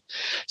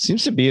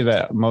 Seems to be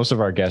that most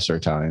of our guests are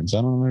Italians.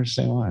 I don't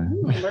understand why.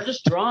 We're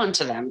just drawn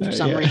to them for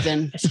some Yeah.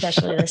 reason.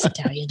 Especially this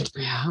Italian.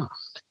 Yeah.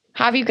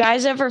 Have you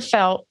guys ever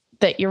felt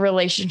that your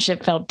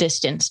relationship felt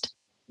distanced?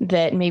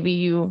 That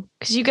maybe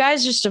because you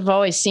guys just have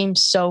always seemed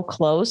so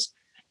close,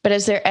 but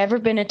has there ever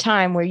been a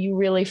time where you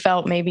really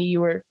felt maybe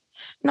you were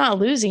not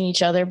losing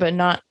each other, but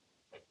not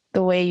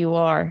the way you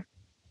are?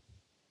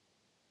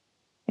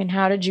 And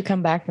how did you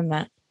come back from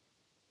that?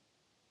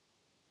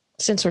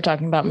 Since we're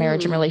talking about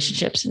marriage and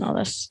relationships and all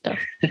this stuff.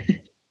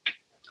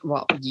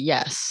 Well,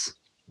 yes.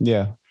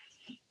 Yeah.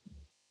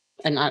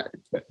 And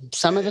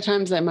some of the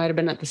times that might have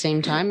been at the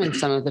same time, and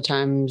some of the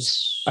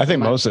times I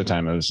think most of the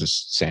time it was the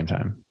same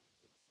time.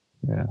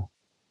 Yeah.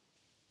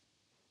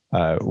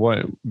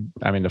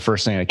 The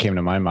first thing that came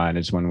to my mind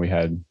is when we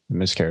had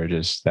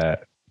miscarriages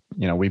that,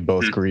 we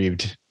both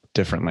grieved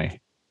differently.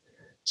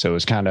 So it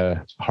was kind of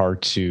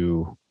hard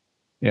to,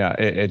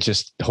 it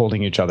just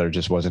holding each other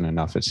just wasn't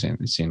enough. It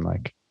seemed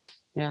like.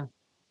 Yeah.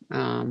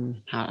 I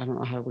don't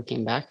know how we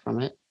came back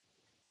from it.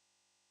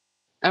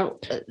 Oh,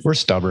 we're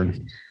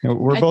stubborn.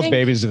 We're both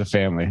babies of the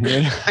family.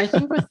 I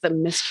think with the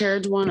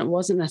miscarriage one, it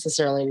wasn't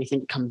necessarily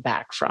anything to come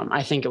back from.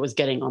 I think it was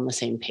getting on the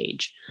same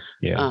page.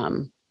 Yeah.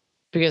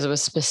 Because it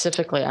was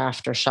specifically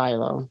after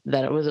Shiloh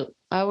that it was,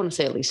 I want to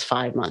say at least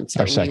 5 months.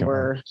 Our second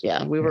one.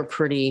 We were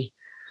pretty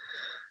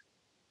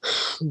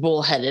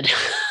bullheaded.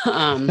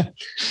 And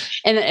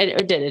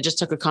it did. It just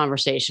took a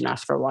conversation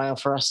after a while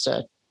for us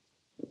to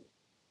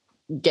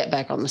get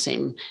back on the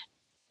same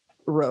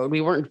road.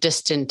 We weren't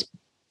distant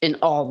in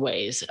all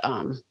ways,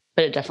 but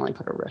it definitely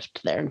put a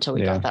rift there until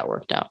we got that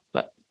worked out.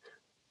 But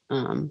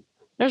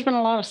there's been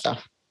a lot of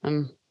stuff.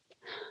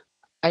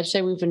 I'd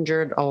say we've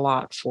endured a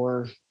lot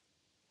for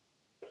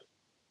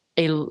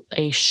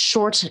a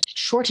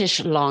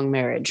shortish long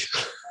marriage.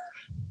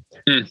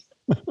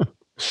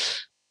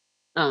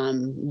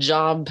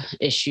 Job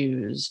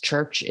issues,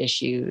 church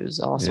issues,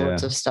 all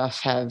sorts of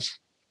stuff have.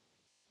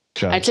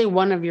 I'd say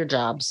one of your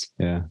jobs,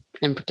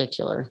 in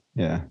particular.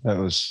 Yeah, that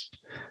was.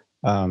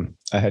 I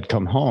had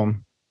come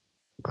home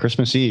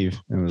Christmas Eve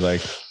and was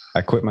like,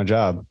 I quit my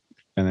job,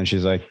 and then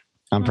she's like,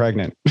 I'm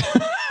pregnant.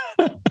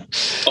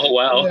 Oh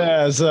wow!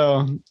 Yeah.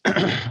 So,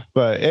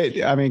 but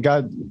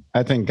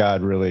I think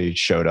God really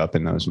showed up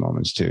in those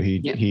moments too.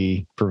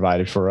 He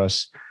provided for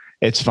us.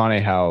 It's funny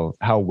how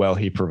well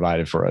he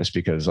provided for us,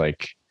 because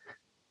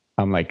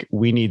I'm like,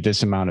 we need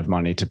this amount of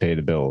money to pay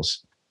the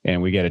bills,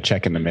 and we get a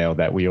check in the mail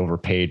that we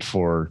overpaid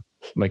for,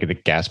 like the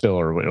gas bill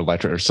or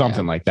electric or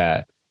something like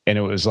that, and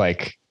it was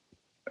like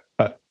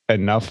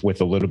enough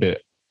with a little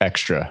bit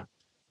extra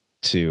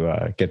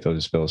to get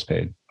those bills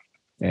paid,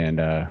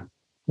 and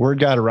word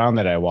got around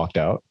that I walked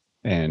out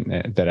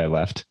and that I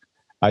left.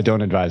 I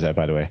don't advise that,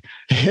 by the way.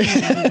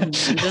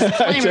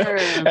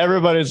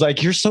 Everybody's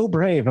like, you're so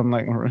brave. I'm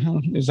like,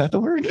 is that the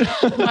word?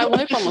 My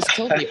wife almost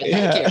killed me.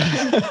 Thank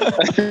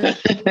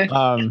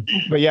you.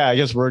 But yeah, I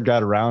guess word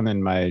got around,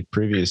 and my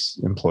previous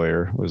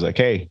employer was like,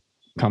 hey,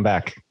 come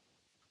back.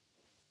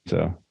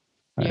 So,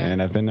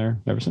 and I've been there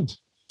ever since.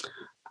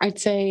 I'd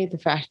say the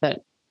fact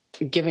that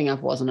giving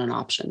up wasn't an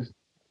option.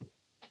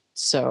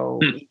 So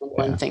even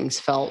when things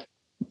felt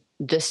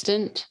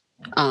distant,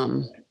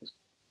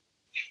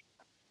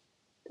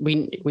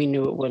 we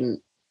knew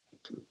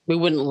we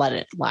wouldn't let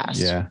it last.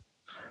 Yeah.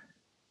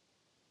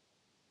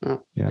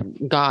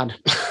 God.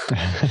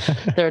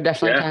 There are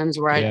definitely times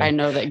where I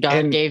know that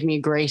God gave me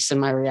grace in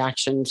my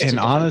reactions to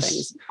different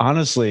things.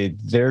 Honestly,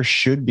 there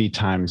should be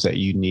times that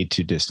you need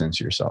to distance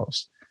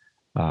yourselves,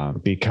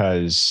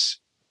 because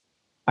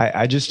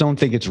I just don't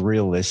think it's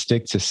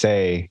realistic to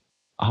say,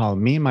 oh,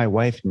 me and my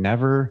wife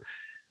never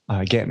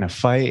get in a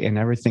fight and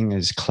everything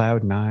is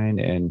cloud nine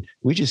and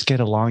we just get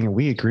along and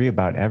we agree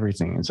about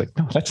everything. It's like,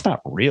 no, that's not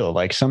real.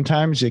 Like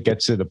sometimes it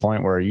gets to the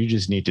point where you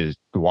just need to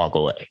walk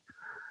away.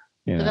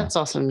 But that's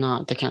also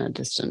not the kind of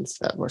distance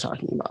that we're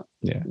talking about.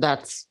 Yeah.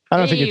 I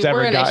don't think it's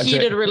ever gotten gotten to a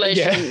heated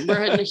relation.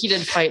 We're in a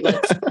heated fight.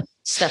 Let's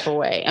step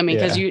away. I mean,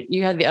 because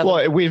you had the other.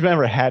 Well, we've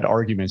never had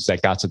arguments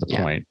that got to the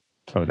point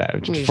of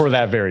that for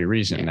that very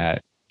reason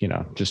that,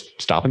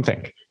 just stop and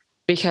think.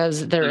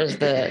 Because there is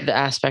the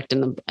aspect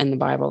in the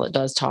Bible that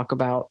does talk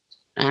about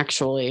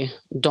actually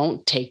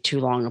don't take too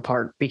long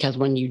apart, because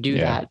when you do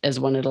that is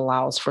when it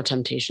allows for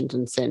temptations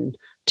and sin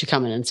to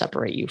come in and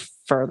separate you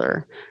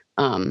further.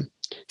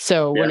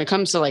 So when it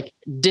comes to like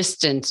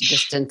distance,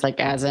 like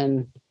as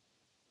in,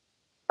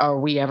 are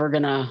we ever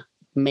gonna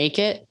make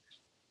it?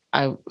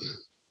 I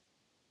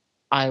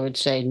would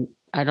say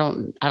I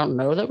don't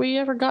know that we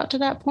ever got to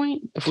that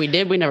point. If we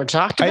did, we never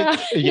talked about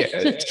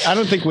it. I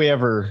don't think we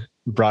ever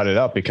brought it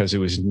up because it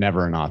was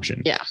never an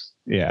option.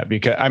 Yeah.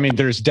 Because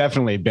there's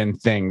definitely been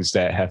things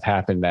that have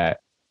happened that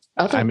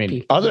that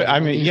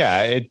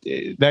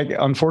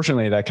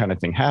unfortunately that kind of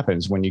thing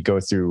happens when you go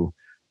through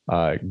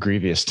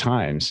grievous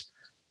times.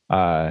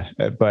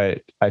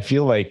 But I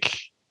feel like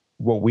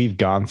what we've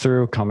gone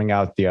through coming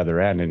out the other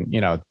end, and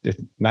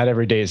not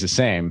every day is the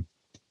same.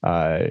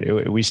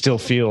 We still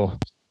feel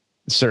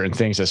certain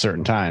things at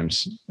certain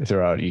times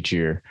throughout each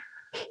year.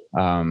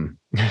 But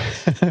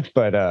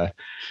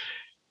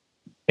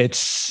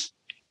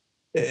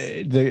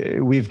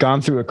we've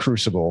gone through a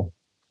crucible,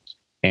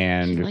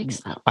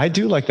 and I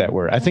do like that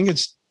word. I think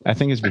it's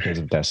because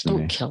of destiny.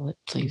 Don't kill it,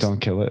 please. Don't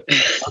kill it.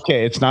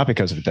 Okay, it's not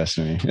because of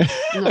destiny.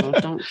 No,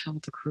 don't kill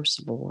the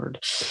crucible word.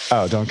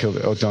 Oh, don't kill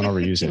it. Oh, don't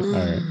overuse it. All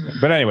right.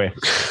 But anyway,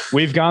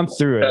 we've gone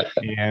through it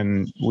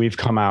and we've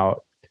come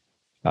out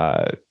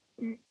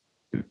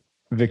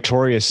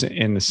victorious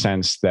in the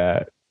sense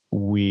that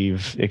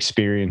we've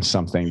experienced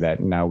something that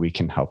now we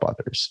can help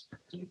others.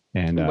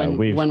 And when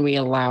we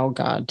allow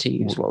God to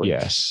use what we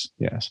yes.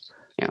 Yeah.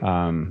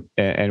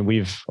 And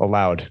we've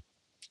allowed.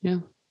 Yeah.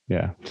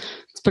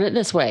 Let's put it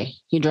this way.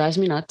 He drives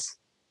me nuts.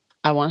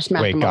 I want to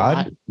smack him God? a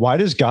lot. Why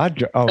does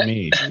God?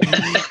 Me.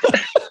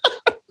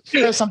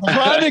 Throw something.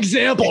 Prime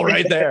example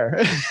right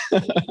there.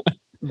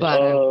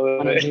 But I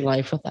want to do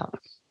life without him.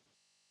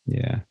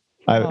 Yeah.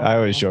 I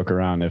always joke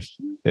around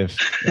if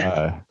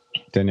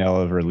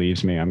Danielle ever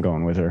leaves me, I'm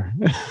going with her.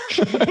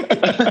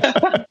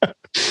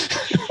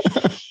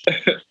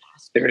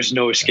 There is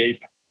no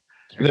escape.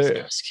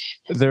 There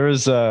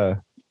was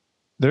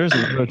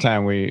another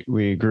time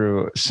we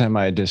grew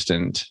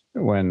semi-distant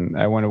when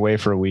I went away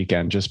for a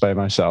weekend just by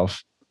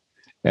myself,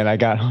 and I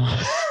got home.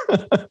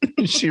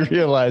 She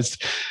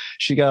realized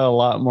she got a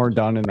lot more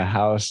done in the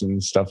house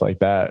and stuff like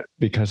that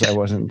because I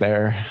wasn't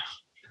there.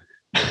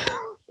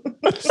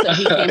 So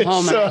he came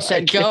home and I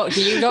said, "Go,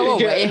 can you go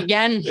away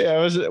again?"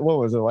 Yeah, what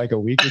was it, like a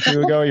week or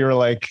two ago? You were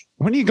like,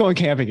 "When are you going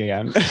camping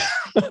again?"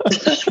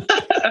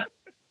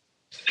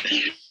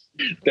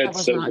 That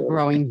was so not good.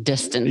 Growing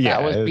distant.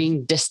 Yeah, that was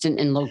being distant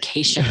in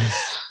location.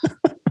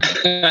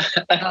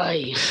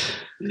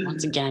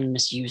 Once again,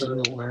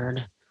 misusing the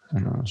word.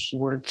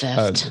 Word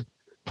theft.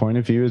 Point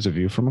of view is a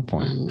view from a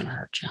point. I'm gonna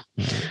hurt you.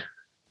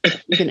 Yeah.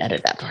 You can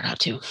edit that part out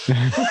too.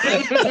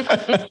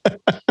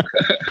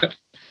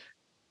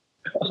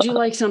 Would you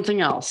like something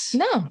else?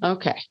 No.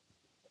 Okay.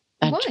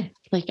 Why?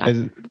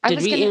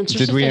 Did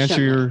we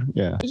answer your?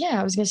 Yeah,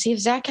 I was gonna see if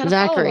Zach had a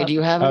Zachary, follow-up. do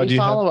you have any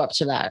follow-up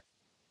to that?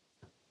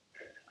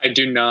 I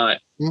do not.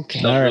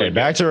 Okay. All right,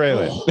 back to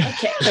Raylan.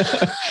 Okay.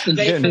 He's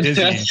getting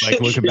dizzy,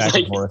 like looking back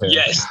and forth.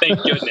 Yes, thank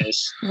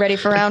goodness. Ready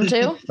for round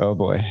 2? Oh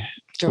boy.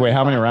 Wait,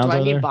 how many rounds do I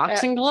are need there?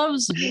 boxing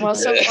gloves? Well,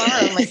 so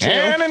far only 2.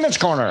 And in its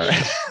corner.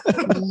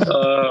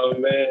 Oh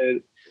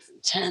man.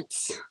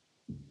 Tense.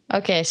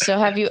 Okay, so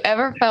have you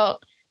ever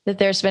felt that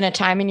there's been a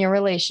time in your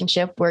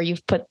relationship where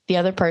you've put the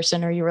other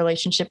person or your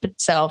relationship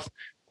itself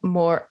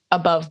more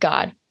above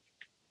God?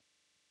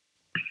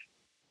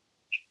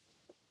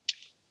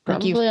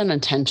 Probably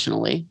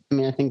unintentionally. I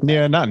mean, I think.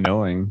 Yeah, not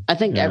knowing. I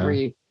think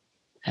every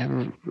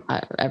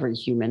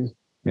human.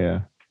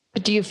 Yeah.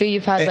 But do you feel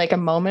you've had like a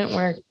moment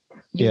where?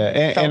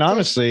 And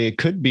honestly, it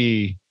could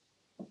be.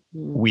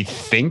 We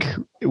think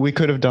we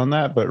could have done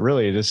that, but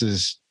really, this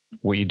is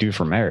what you do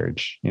for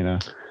marriage.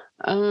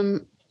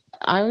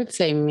 I would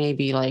say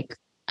maybe like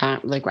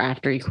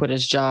after he quit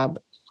his job,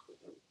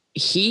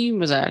 he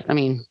was there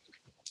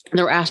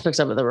were aspects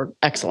of it that were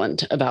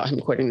excellent about him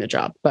quitting the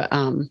job, but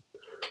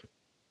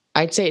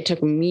I'd say it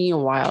took me a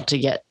while to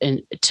get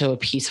into a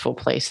peaceful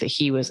place that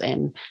he was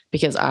in,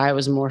 because I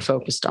was more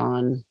focused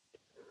on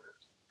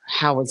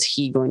how was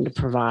he going to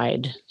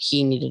provide.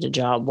 He needed a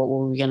job. What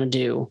were we going to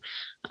do?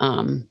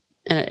 And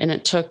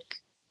it took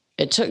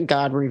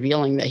God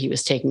revealing that he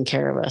was taking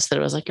care of us, that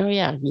it was like, oh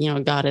yeah,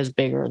 God is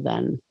bigger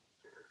than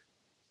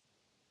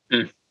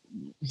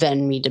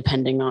me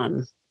depending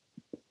on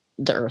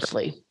the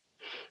earthly.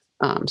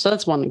 So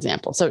that's one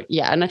example. So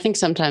yeah. And I think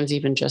sometimes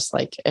even just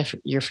like if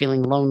you're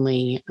feeling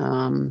lonely,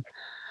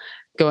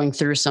 going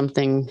through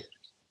something,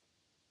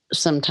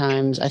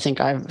 sometimes I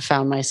think I've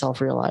found myself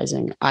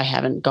realizing I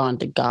haven't gone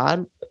to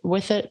God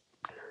with it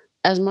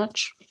as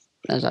much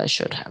as I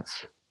should have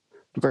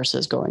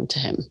versus going to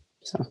him.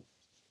 So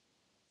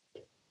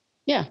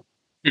yeah,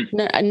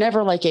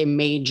 never like a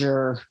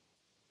major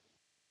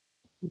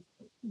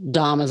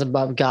Dom is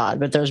above God,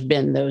 but there's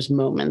been those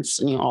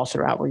moments, all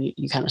throughout where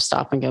you kind of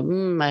stop and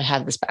go, I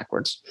had this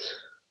backwards.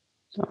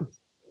 So,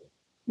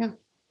 yeah.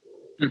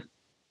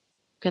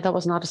 Okay, that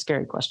was not a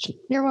scary question.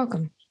 You're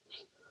welcome.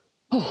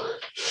 Oh.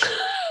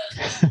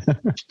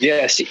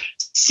 Yeah,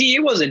 see,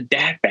 it wasn't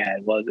that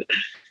bad, was it?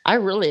 I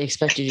really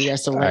expected you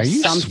guys to learn Are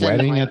you something.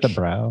 sweating at the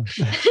brow?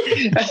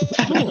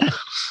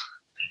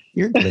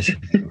 You're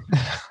glistening.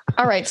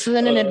 All right, so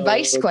then an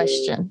advice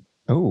question.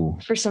 Oh.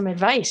 For some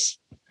advice.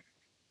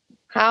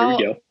 Here How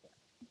we go.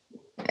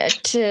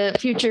 To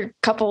future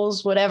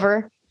couples,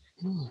 whatever.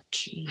 Oh,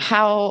 geez.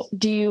 How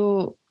do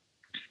you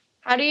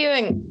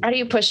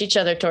push each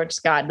other towards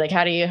God? Like,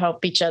 how do you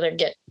help each other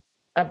get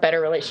a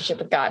better relationship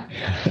with God?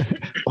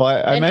 Well,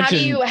 I mentioned. How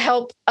do you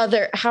help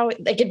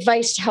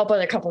advice to help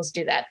other couples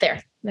do that?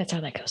 That's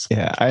how that goes.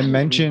 Yeah, I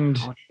mentioned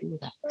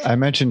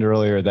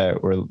earlier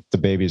that we're the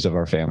babies of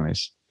our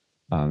families,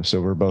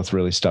 so we're both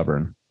really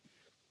stubborn,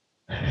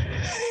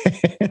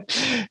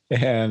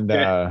 and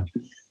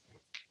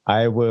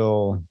I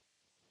will.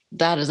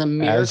 That is a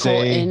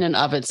miracle in and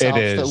of itself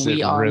that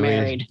we are really,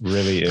 married.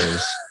 Really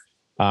is.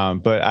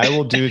 But I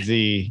will do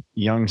the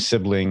young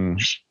sibling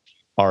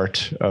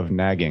art of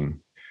nagging.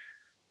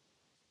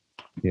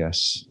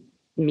 Yes.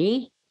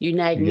 Me? You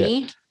nag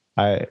me?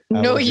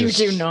 No, you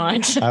do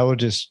not. I will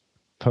just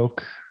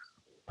poke.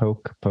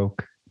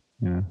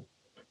 Yeah.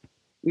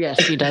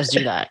 Yes, he does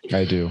do that.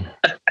 I do.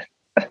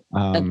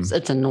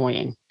 It's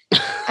annoying.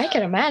 I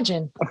can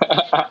imagine.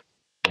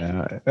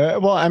 Yeah.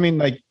 Well, I mean,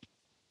 like,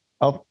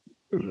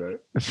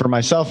 for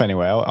myself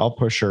anyway, I'll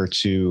push her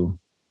to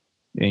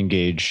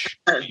engage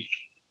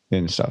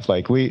in stuff.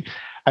 Like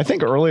I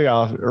think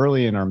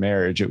early in our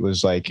marriage, it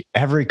was like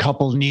every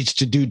couple needs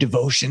to do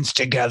devotions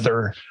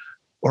together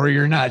or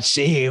you're not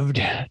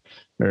saved.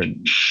 Or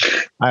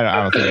I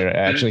don't think it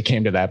actually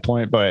came to that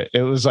point, but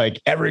it was like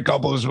every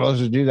couple is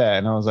supposed to do that.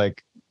 And I was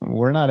like,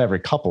 we're not every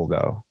couple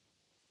though.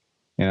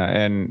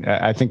 And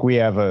I think we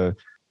have a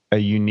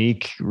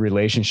unique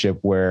relationship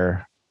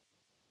where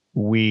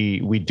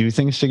we do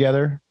things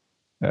together.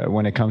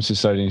 When it comes to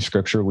studying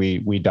scripture,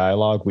 we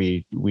dialogue,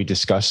 we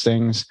discuss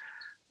things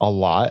a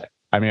lot.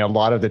 I mean, a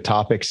lot of the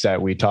topics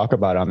that we talk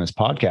about on this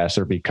podcast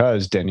are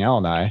because Danielle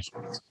and I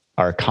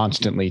are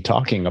constantly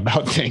talking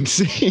about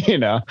things,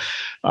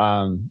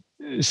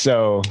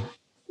 So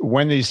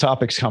when these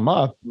topics come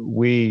up,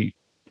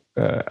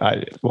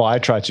 I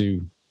try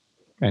to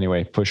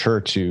anyway, push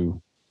her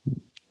to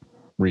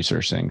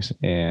research things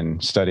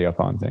and study up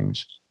on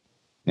things.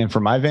 And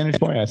from my vantage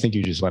point, I think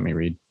you just let me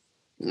read.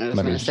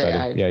 Let me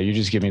study. Yeah, you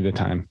just give me the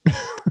time.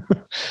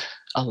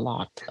 A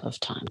lot of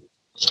time.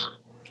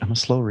 I'm a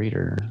slow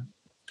reader.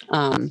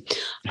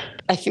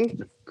 I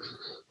think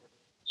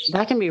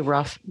that can be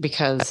rough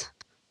because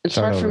it's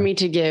hard for me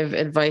to give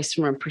advice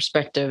from a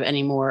perspective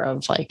anymore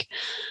of like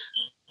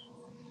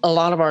a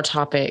lot of our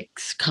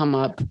topics come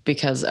up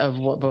because of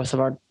what both of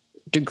our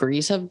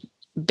degrees have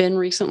been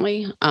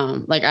recently.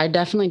 Like I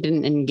definitely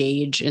didn't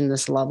engage in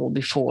this level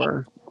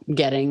before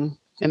getting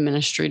a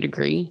ministry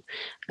degree,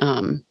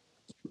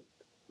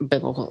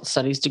 biblical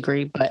studies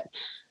degree, but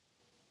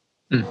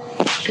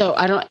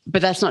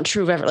but that's not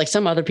true of like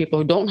some other people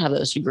who don't have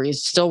those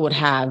degrees still would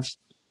have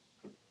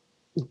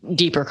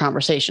deeper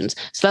conversations.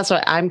 So that's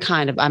why I'm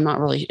not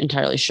really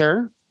entirely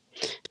sure.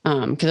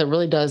 Because it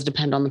really does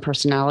depend on the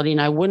personality. And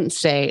I wouldn't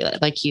say,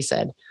 like he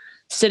said,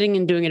 sitting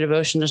and doing a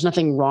devotion, there's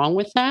nothing wrong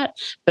with that,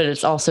 but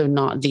it's also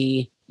not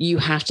you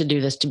have to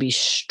do this to be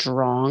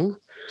strong.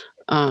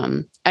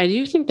 I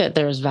do think that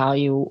there's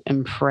value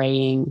in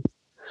praying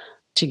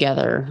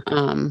together.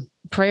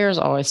 Prayer has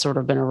always sort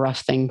of been a rough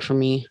thing for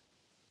me.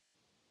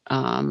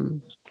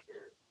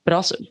 But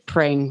also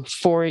praying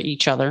for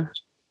each other,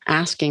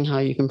 asking how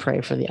you can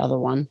pray for the other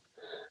one.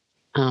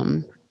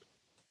 And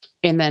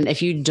then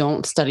if you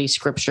don't study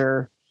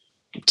scripture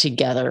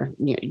together,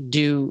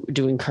 do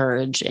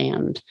encourage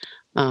and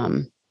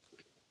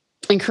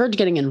encourage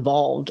getting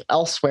involved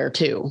elsewhere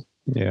too.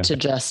 Yeah.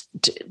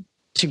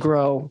 To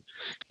grow,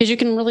 because you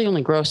can really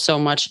only grow so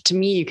much. To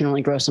me, you can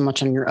only grow so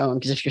much on your own,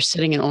 because if you're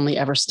sitting and only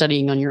ever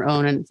studying on your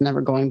own and it's never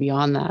going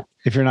beyond that.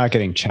 If you're not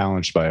getting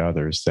challenged by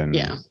others, then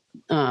yeah.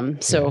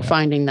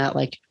 Finding that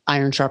like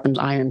iron sharpens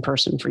iron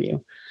person for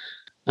you.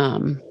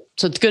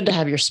 So it's good to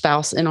have your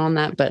spouse in on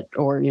that,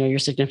 or your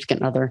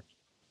significant other,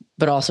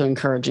 but also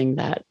encouraging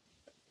that,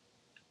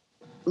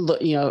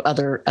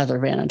 other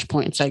vantage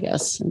points, I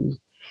guess. And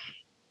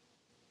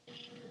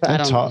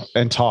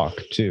talk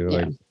too. Yeah.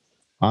 Like,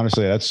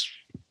 honestly, that's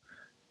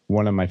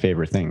one of my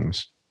favorite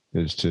things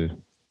is to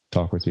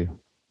talk with you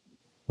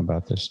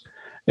about this.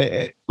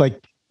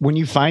 Like when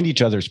you find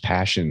each other's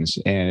passions,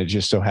 and it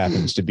just so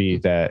happens to be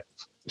that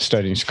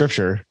studying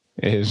scripture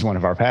is one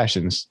of our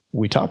passions,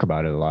 we talk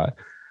about it a lot.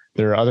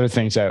 There are other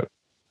things that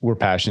we're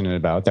passionate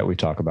about that we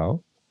talk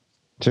about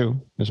too,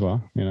 as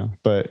well,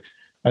 but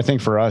I think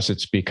for us,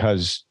 it's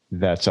because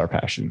that's our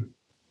passion.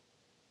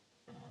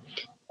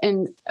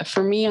 And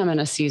for me, I'm in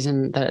a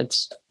season that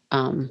it's,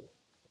 I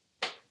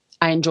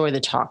enjoy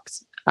the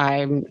talks.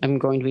 I'm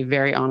going to be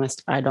very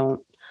honest. I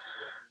don't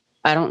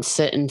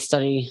sit and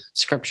study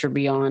scripture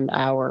beyond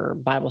our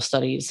Bible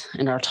studies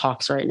and our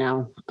talks right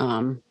now.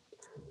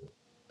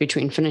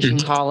 Between finishing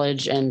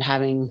college and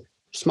having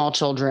small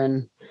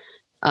children,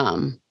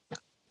 I'm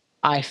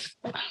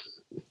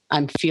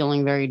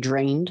feeling very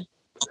drained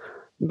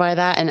by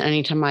that. And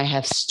anytime I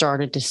have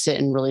started to sit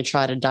and really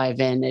try to dive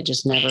in, it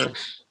just never,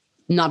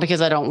 not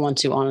because I don't want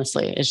to,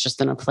 honestly, it's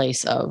just in a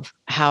place of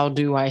how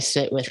do I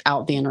sit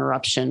without the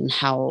interruption?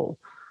 Because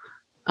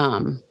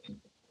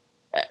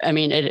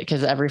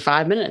every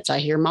 5 minutes I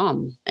hear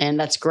mom, and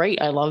that's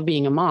great. I love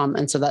being a mom.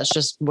 And so that's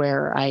just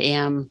where I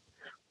am.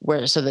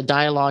 So the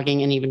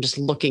dialoguing and even just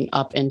looking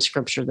up in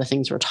scripture, the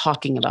things we're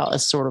talking about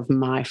is sort of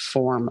my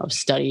form of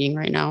studying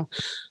right now.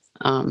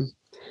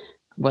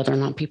 Whether or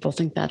not people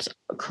think that's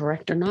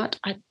correct or not,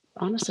 I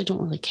honestly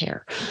don't really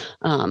care,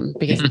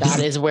 because that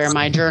is where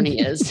my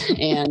journey is.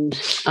 And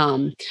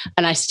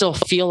I still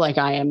feel like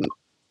I am,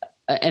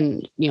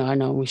 and, I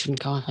know we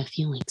shouldn't go off my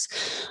feelings.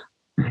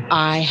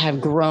 I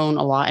have grown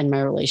a lot in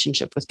my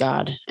relationship with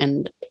God,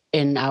 and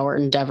in our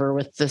endeavor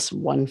with this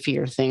one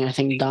fear thing. I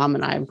think Dom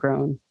and I have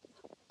grown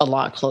a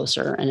lot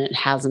closer, and it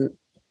hasn't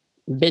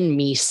been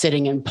me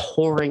sitting and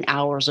pouring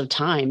hours of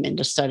time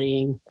into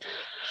studying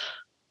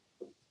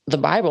the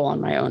Bible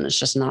on my own. It's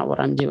just not what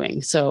I'm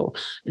doing. So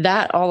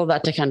all of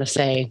that to kind of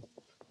say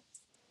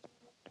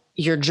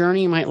your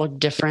journey might look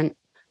different.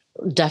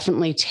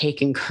 definitely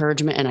take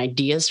encouragement and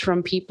ideas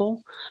from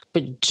people,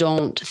 but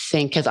don't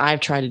think, because I've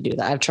tried to do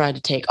that. I've tried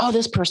to take, oh,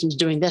 this person's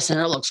doing this and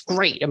it looks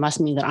great. It must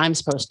mean that I'm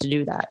supposed to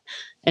do that.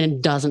 And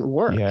it doesn't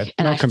work. Yeah,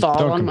 and I fall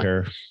don't on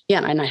compare.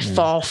 I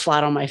fall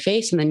flat on my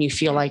face, and then you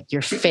feel like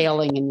you're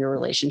failing in your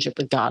relationship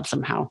with God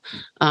somehow.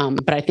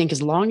 But I think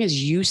as long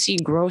as you see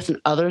growth and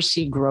others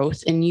see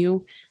growth in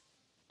you,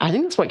 I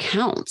think that's what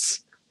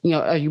counts.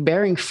 Are you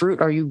bearing fruit?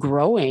 Are you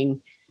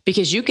growing?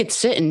 Because you could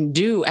sit and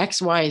do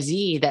X, Y,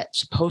 Z that's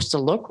supposed to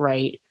look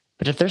right.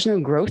 But if there's no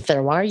growth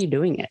there, why are you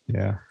doing it?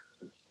 Yeah.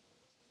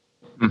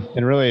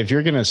 And really, if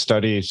you're going to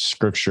study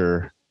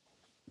scripture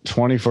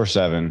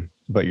 24/7,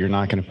 but you're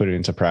not going to put it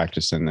into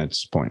practice, then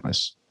it's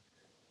pointless.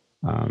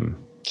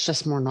 It's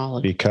just more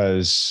knowledge.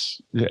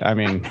 Because, I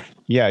mean,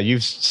 yeah,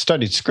 you've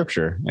studied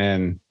scripture,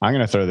 and I'm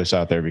going to throw this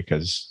out there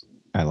because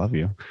I love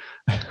you.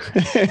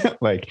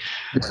 Like,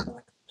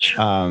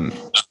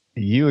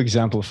 you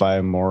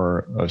exemplify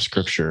more of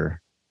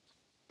scripture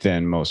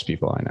than most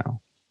people I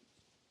know.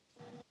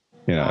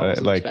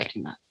 Like,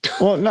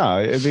 well,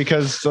 no,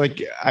 because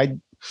like I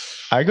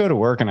go to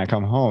work and I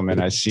come home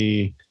and I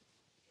see,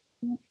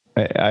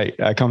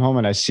 I come home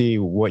and I see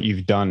what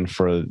you've done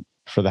for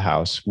the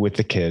house with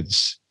the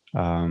kids.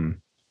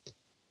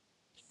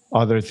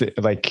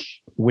 Like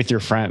with your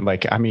friend,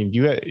 like, I mean,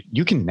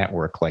 you can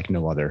network like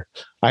no other.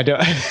 I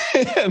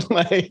don't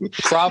like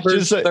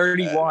Proverbs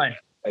 31.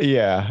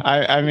 Yeah.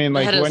 I mean,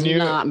 like, that when is you,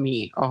 not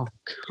me. Oh,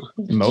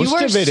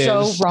 most of it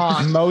so is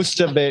wrong. Most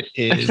of it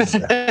is.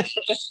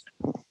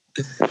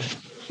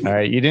 All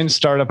right. You didn't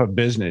start up a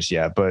business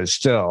yet, but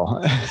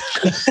still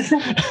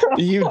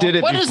you did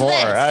it What is before.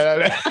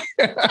 this?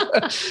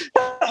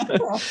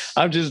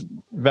 I'm just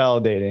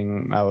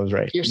validating I was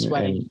right. you're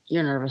sweating.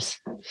 You're nervous.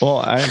 Well,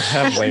 I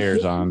have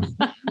layers on.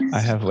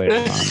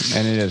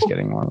 And it is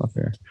getting warm up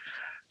here.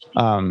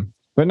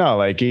 But no,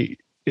 like,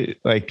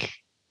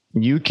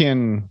 you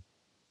can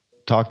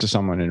talk to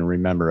someone and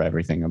remember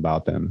everything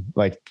about them,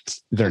 like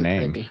their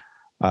name. Creepy.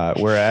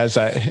 Whereas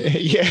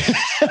He's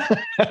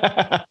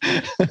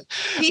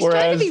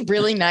trying to be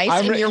really nice,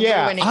 and you're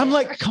ruining I'm it.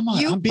 like, come on,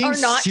 You I'm being are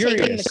not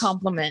serious. taking the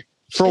compliment.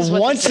 For is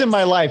what once this in is.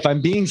 my life,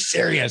 I'm being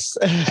serious.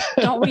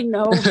 Don't we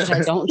know that I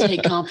don't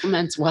take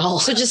compliments well?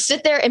 So just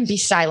sit there and be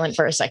silent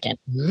for a second.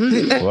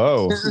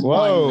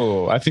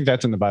 Whoa. I think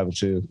that's in the Bible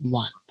too.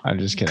 One. I'm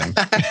just kidding.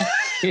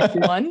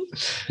 One.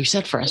 You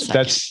said for a second.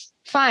 That's,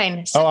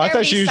 Fine. Sit Oh, I there thought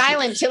and she be was-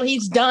 silent till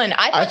he's done.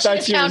 I thought she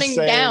was counting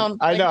down.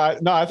 I know.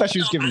 No, I thought she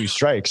was giving you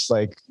strikes.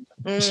 Like,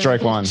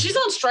 strike one. She's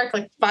on strike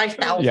like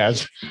 5,000. Yeah,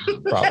 it's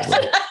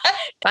probably.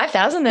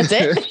 5,000. That's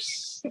it.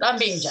 I'm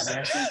being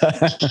generous.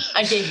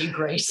 I gave you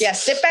grace. Yeah.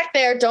 Sit back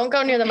there. Don't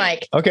go near the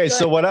mic. Okay, Go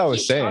so ahead. what I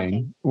was Keep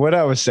saying,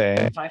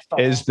 If I fall.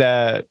 is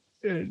that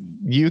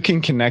you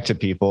can connect to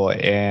people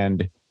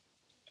and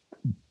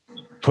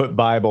put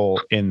Bible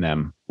in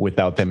them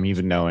without them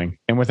even knowing,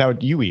 and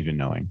without you even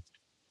knowing.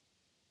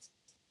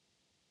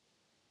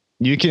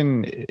 You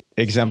can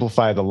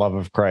exemplify the love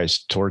of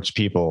Christ towards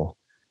people,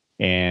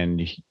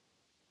 and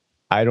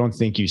I don't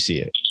think you see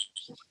it.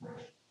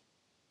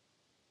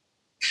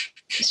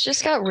 It's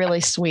just got really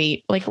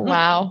sweet. Like,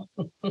 wow.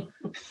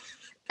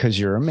 Because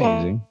you're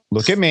amazing.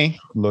 Look at me.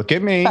 Look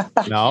at me.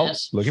 No,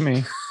 Yes. look at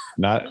me.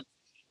 Not.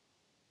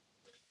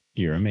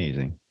 You're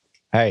amazing.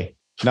 Hey,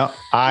 no,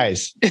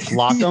 eyes.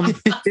 Lock them.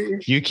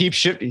 You keep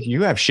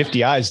You have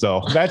shifty eyes,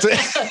 though. That's it.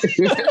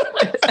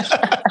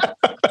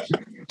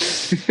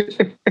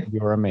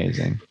 You're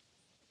amazing.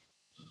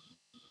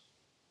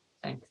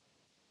 Thanks.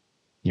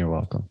 You're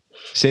welcome.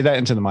 Say that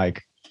into the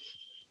mic.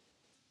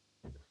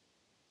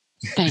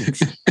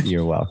 Thanks.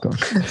 You're welcome.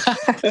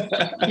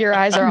 Your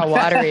eyes are all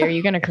watery. Are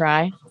you going to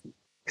cry?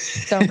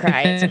 Don't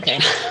cry. It's okay.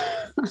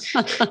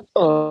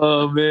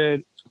 Oh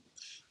man.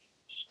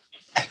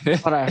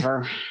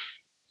 Whatever.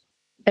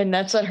 And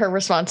that's what her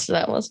response to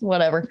that was.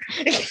 Whatever.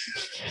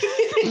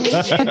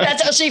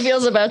 That's how she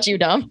feels about you,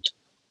 Dom.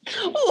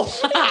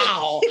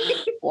 Wow.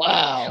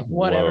 Wow.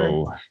 Whatever.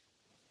 Whoa.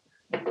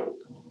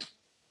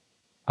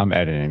 I'm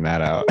editing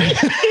that out.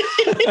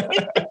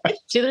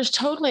 See, there's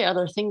totally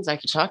other things I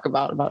could talk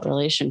about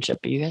relationship,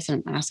 but you guys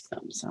didn't ask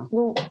them. So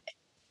Well,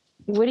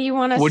 what do you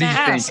want us What to do you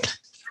ask? think?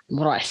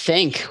 what do I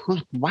think?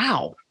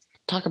 Wow.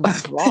 Talk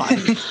about broad.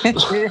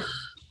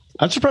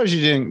 I'm surprised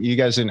you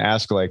guys didn't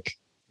ask like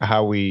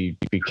how we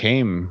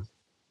became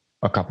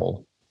a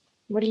couple.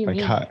 What do you mean?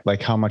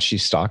 How much she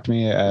stalked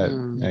me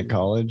at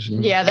college.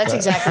 Yeah, that's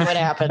exactly what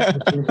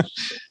happened.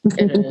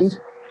 It is.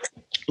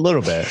 A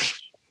little bit.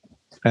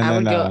 And I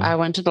then, would go. I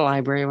went to the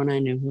library when I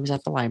knew who was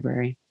at the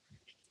library.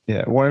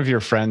 yeah, one of your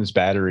friends'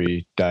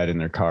 battery died in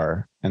their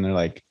car, and they're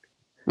like,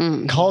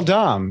 "Call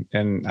Dom."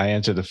 And I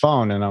answered the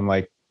phone, and I'm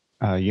like,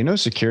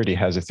 security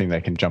has a thing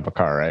that can jump a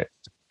car, right?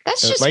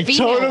 That's just Like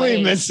female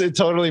totally ways.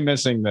 totally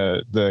missing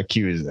the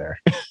cues there.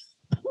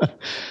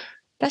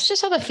 That's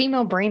just how the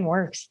female brain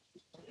works.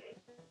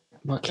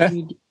 What can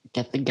we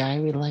get the guy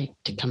we like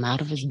to come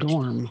out of his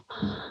dorm?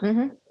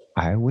 Mm-hmm.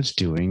 I was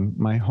doing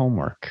my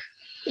homework.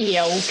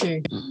 Yeah,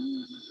 okay.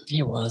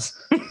 He was.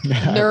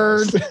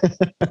 Nerd.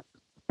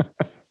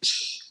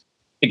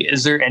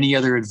 Is there any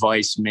other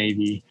advice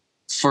maybe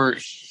for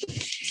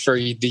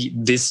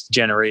this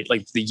generation,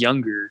 like the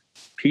younger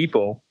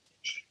people?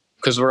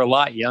 Because we're a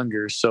lot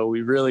younger, so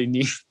we really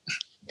need.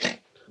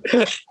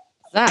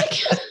 Zach,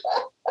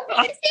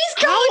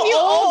 how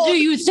old do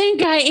you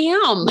think I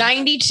am?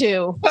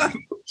 92.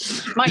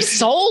 My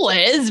soul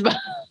is. But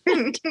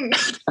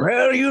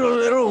Well, you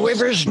little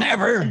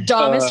whippersnapper.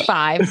 Dom is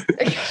 5.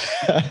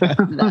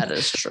 that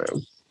is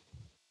true.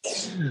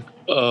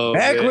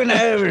 Back when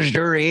I was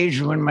your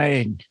age, when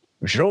my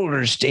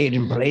shoulders stayed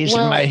in place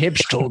and my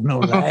hips told no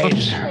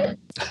lies.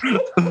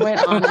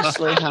 Quite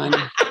honestly, hon,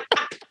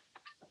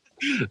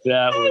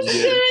 That was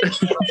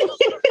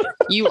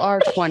good. you are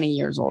 20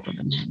 years older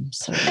than him.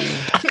 So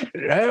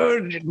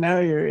Now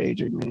you're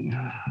aging me.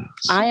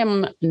 I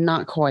am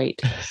not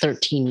quite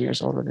 13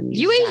 years older than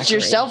you. You aged Zachary.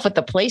 yourself with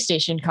the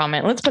PlayStation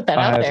comment. Let's put that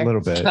out there. A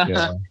little bit,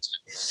 yeah.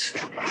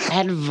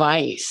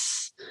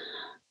 Advice.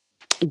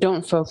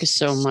 Don't focus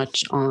so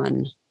much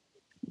on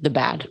the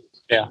bad.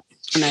 Yeah.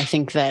 And I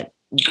think that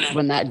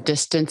when that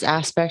distance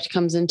aspect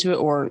comes into it,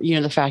 or,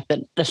 the fact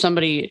that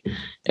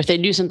if they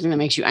do something that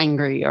makes you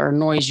angry or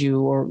annoys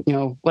you or,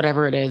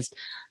 whatever it is,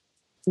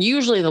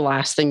 usually the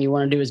last thing you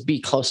want to do is be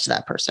close to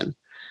that person.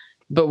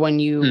 But when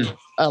you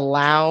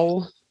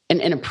allow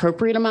an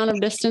inappropriate amount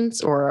of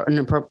distance or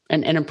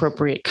an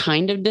inappropriate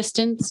kind of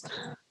distance,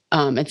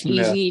 it's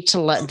easy to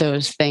let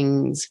those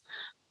things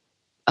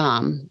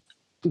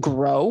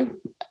grow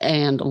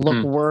and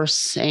look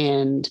worse,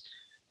 and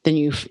then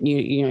you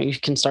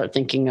can start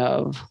thinking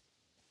of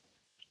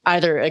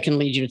either it can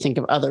lead you to think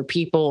of other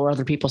people or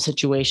other people's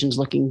situations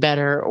looking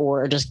better,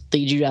 or just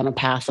lead you down a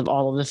path of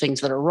all of the things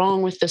that are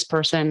wrong with this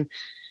person.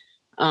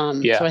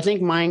 So I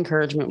think my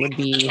encouragement would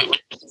be,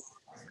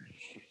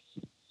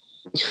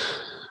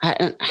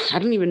 I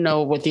don't even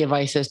know what the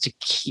advice is to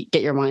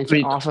get your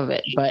mindset off of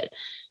it, but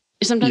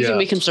sometimes it can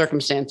be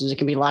circumstances. It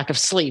can be lack of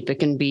sleep. It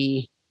can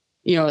be,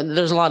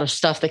 there's a lot of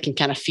stuff that can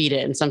kind of feed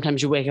it. And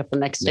sometimes you wake up the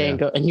next day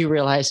and you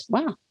realize,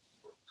 wow,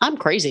 I'm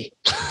crazy.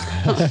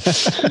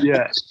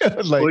 Yeah.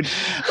 like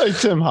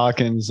Tim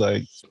Hawkins,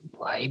 like,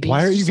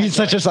 why are you being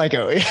such a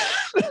psycho?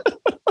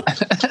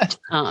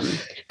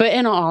 But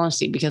in all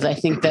honesty, because I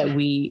think that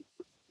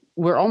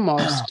we're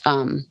almost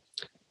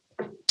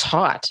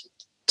taught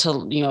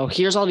to,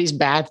 here's all these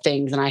bad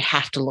things and I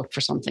have to look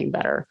for something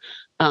better.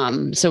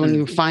 So when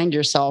you find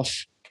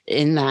yourself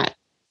in that,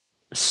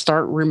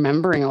 start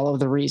remembering all of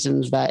the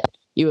reasons that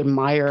you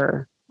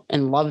admire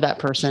and love that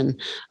person,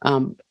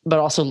 but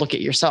also look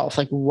at yourself.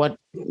 Like what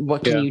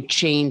can you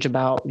change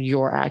about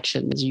your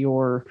actions,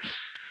 your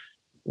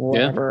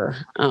whatever.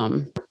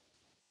 You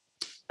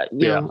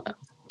know,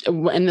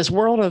 in this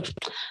world of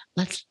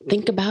let's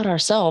think about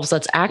ourselves,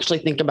 let's actually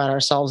think about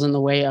ourselves in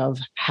the way of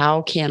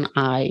how can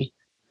I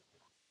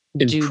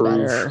do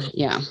better?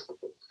 Yeah.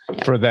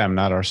 For them,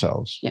 not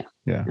ourselves. Yeah.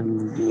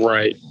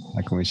 Right.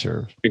 How can we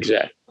serve?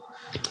 Exactly.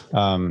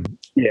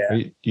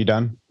 You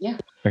done? Yeah.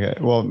 Okay.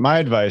 Well, my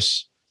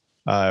advice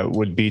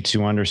would be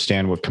to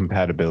understand what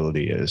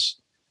compatibility is,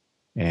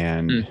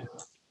 and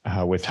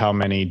with how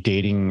many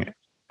dating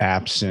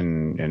apps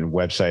and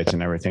websites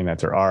and everything that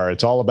there are,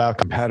 it's all about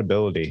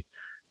compatibility.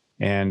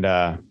 And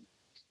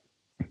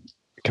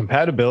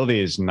compatibility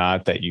is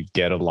not that you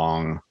get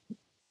along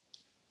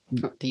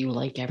that you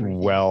like everything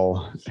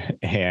well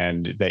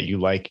and that you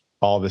like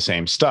all the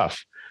same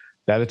stuff.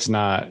 That it's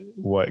not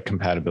what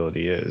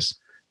compatibility is.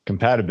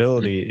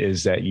 Compatibility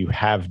is that you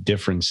have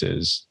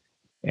differences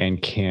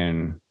and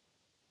can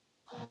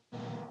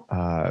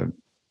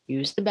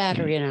use the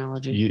battery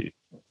analogy.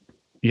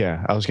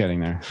 Yeah, I was getting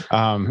there.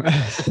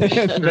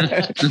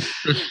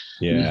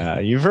 Yeah,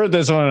 you've heard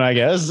this one, I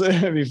guess,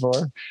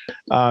 before.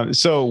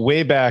 So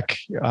way back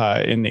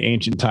in the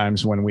ancient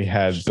times when we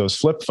had those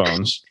flip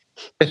phones,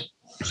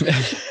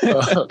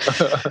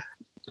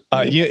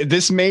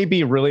 this may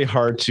be really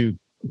hard to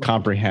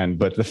comprehend,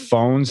 but the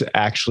phones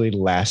actually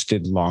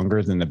lasted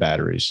longer than the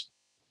batteries.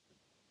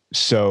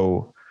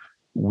 So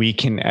we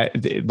can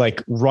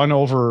like run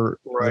over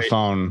the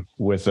phone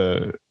with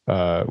a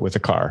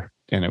car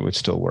and it would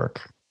still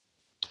work.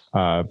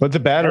 But the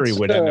battery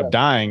would end up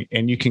dying,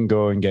 and you can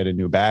go and get a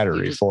new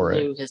battery for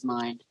it. His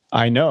mind.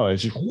 I know.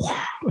 It's just,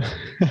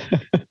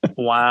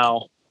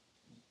 wow.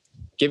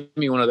 Give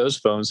me one of those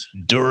phones.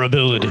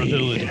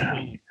 Durability.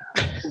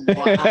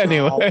 Wow.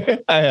 Anyway,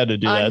 I had to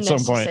do that at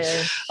some point.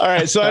 All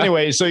right. So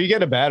anyway, so you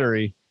get a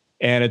battery,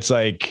 and it's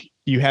like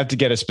you have to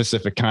get a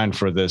specific kind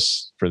for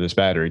this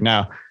battery.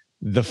 Now,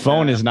 the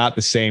phone is not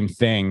the same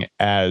thing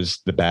as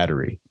the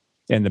battery,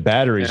 and the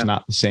battery is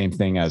not the same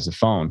thing as the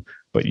phone.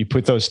 But you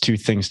put those two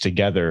things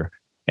together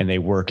and they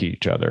work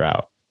each other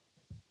out.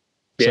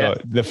 Yeah.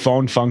 So the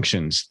phone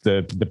functions,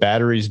 the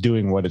battery's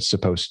doing what it's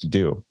supposed to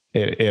do.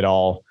 It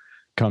all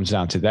comes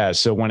down to that.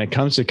 So when it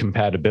comes to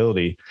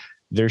compatibility,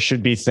 there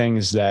should be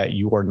things that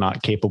you are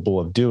not capable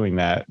of doing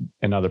that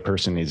another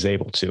person is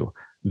able to.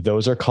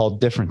 Those are called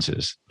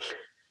differences.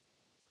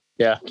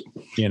 Yeah.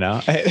 You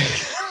know,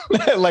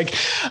 Like,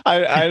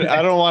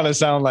 I don't want to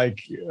sound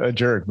like a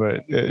jerk,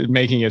 but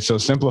making it so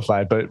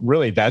simplified, but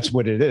really that's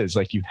what it is.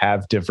 Like, you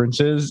have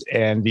differences,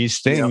 and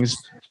these things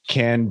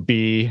can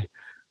be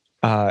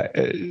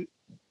an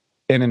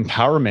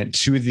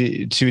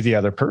empowerment to the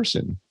other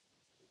person,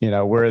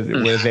 where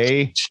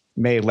they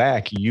may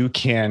lack, you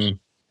can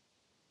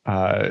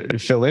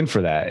fill in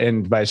for that,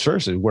 and vice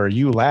versa. Where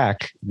you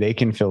lack, they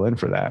can fill in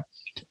for that.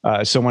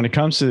 So when it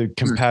comes to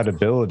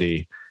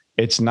compatibility,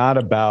 it's not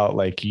about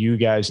like you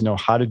guys know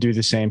how to do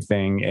the same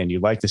thing and you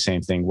like the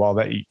same thing. While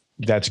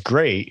that's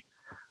great,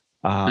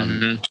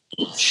 there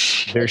It's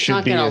should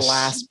not be going to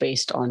last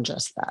based on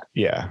just that.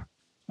 Yeah.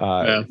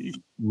 Yeah.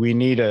 We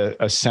need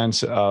a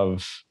sense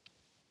of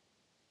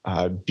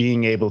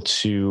being able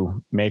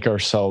to make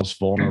ourselves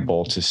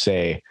vulnerable to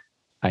say,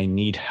 I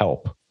need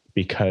help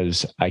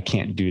because I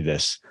can't do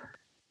this.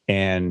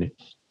 And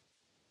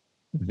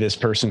this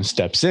person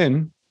steps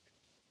in,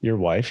 your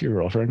wife, your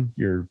girlfriend,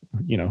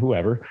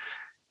 whoever,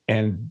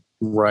 and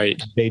Right.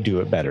 they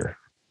do it better.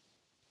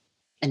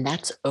 And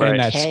that's okay. And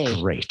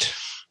that's great.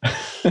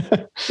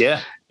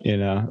 Yeah.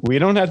 We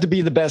don't have to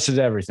be the best at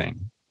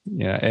everything.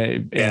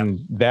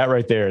 And that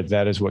right there,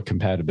 that is what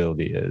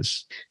compatibility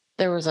is.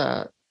 There was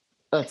a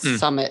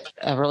summit,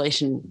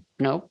 parenting,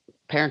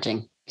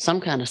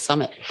 some kind of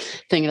summit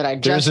thing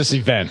that There's this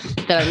event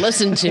that I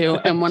listened to.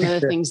 And one of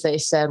the things they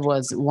said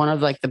was one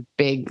of like the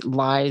big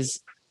lies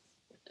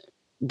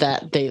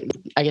that they,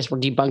 I guess, were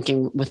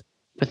debunking with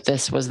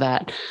this was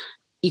that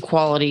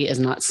equality is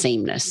not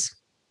sameness.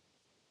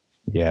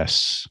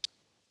 Yes.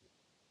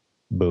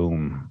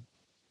 Boom.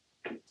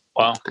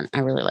 Wow. And I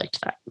really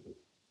liked that.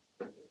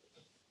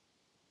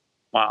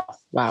 Wow.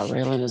 Wow.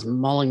 Raylan is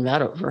mulling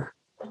that over.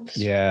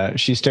 Yeah.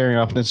 She's staring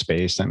off into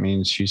space. That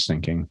means she's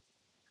thinking.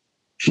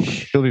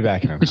 She'll be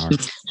back in an hour.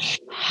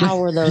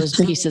 How are those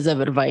pieces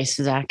of advice,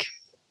 Zach?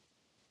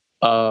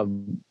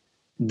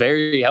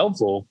 Very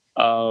helpful.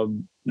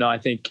 No, I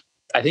think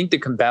the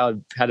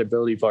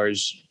compatibility part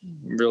is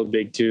real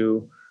big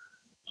too.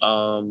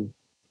 And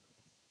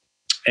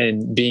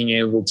being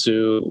able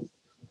to,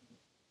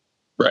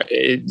 right,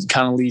 it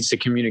kind of leads to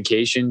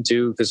communication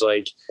too, because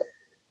like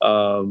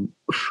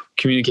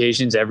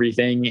communication's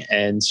everything,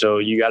 and so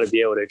you got to be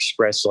able to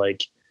express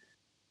like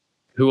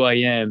who I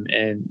am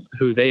and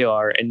who they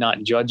are, and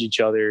not judge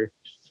each other,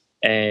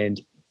 and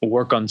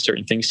work on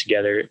certain things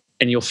together.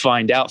 And you'll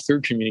find out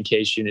through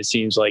communication, it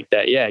seems like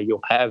that,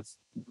 you'll have,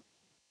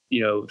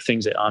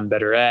 things that I'm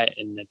better at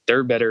and that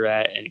they're better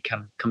at, and it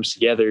kind of comes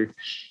together.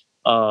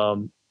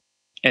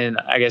 And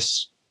I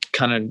guess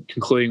kind of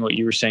concluding what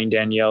you were saying,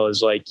 Danielle,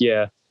 is like,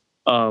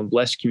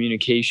 less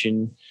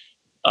communication,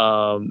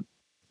 or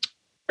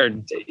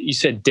you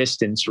said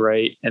distance,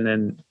 right? And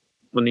then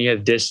when you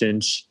have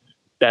distance,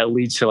 that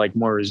leads to like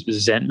more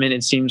resentment,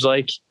 it seems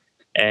like.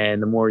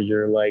 And the more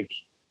you're like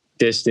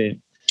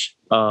distant,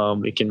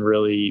 it can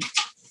really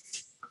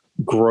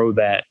grow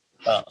that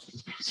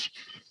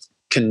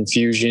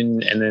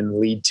confusion, and then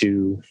lead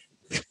to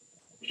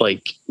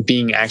like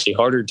being actually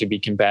harder to be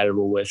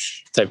compatible with,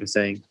 type of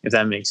thing, if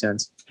that makes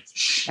sense.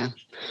 Yeah.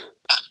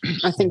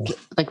 I think,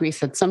 like we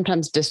said,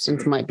 sometimes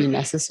distance might be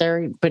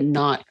necessary, but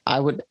not,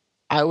 I would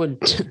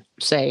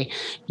say,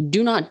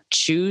 do not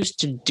choose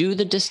to do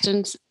the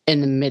distance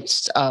in the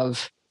midst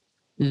of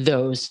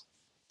those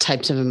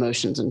types of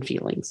emotions and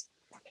feelings.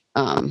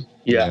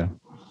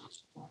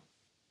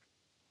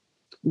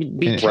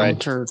 Be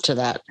counter to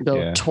that,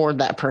 go toward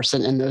that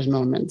person in those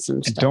moments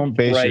and stuff. Don't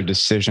base your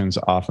decisions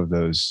off of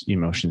those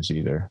emotions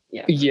either.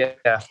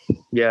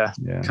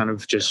 Kind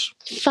of just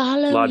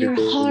follow your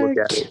heart. Look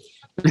at it.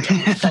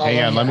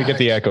 Hang on, let me get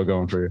the echo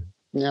going for you.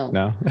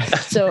 No.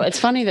 So it's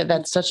funny that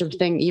that's such a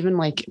thing, even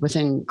like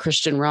within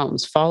Christian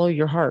realms. Follow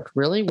your heart.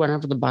 Really?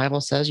 Whenever the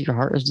Bible says your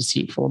heart is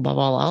deceitful above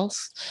all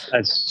else?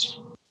 I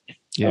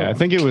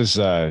think it was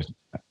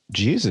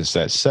Jesus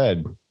that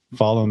said,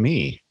 follow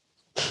me.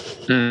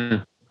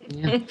 Yeah.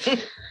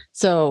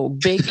 So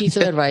big piece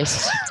of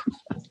advice.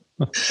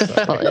 I'm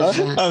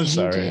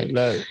sorry.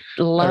 That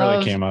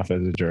really came off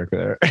as a jerk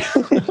there.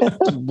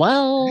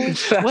 well,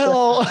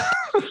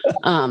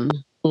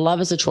 love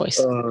is a choice.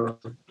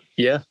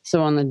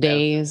 So on the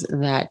days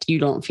that you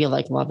don't feel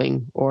like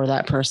loving, or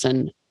that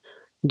person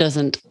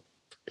doesn't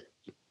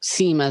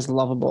seem as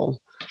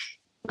lovable,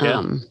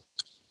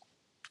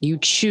 you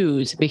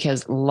choose,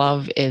 because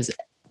love is,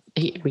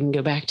 we can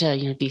go back to,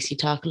 DC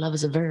talk, love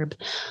is a verb,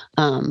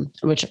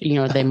 which,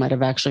 they might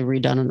have actually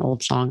redone an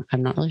old song.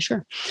 I'm not really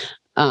sure.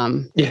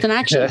 It's an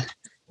action.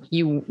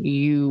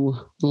 You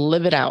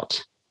live it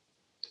out.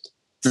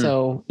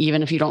 So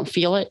even if you don't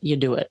feel it, you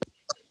do it.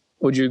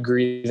 Would you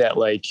agree that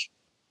like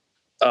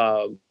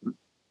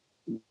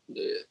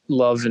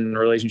love and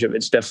relationship,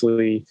 it's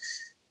definitely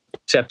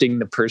accepting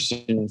the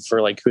person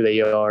for like who they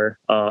are?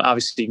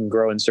 Obviously you can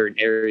grow in certain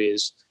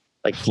areas,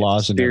 like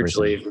flaws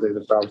spiritually, and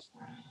everything.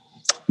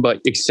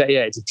 But it's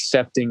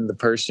accepting the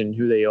person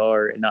who they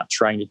are and not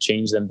trying to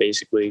change them,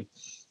 basically,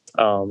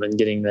 and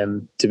getting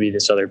them to be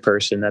this other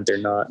person that they're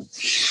not.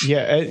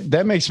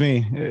 That makes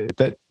me,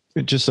 that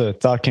just a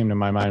thought came to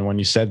my mind when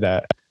you said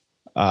that.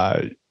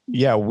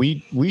 yeah,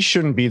 we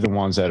shouldn't be the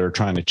ones that are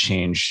trying to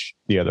change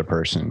the other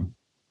person.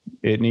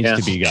 It needs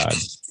to be God.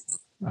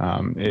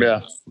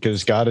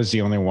 Because God is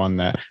the only one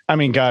that, I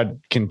mean, God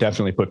can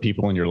definitely put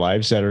people in your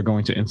lives that are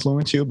going to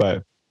influence you,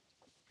 but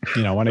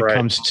when it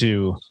comes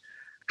to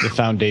the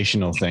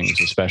foundational things,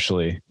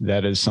 especially,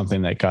 that is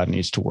something that God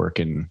needs to work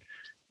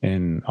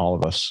in all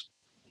of us.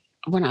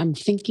 When I'm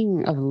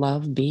thinking of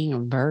love being a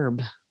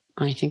verb,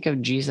 I think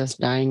of Jesus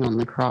dying on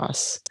the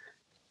cross,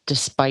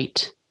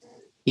 despite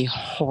the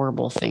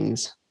horrible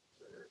things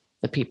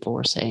that people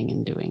were saying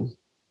and doing.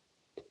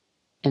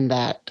 And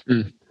that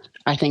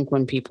I think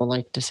when people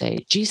like to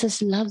say,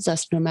 Jesus loves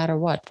us no matter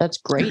what, that's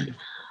great.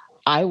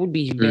 I would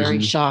be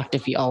very shocked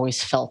if he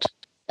always felt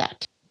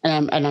that.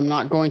 And I'm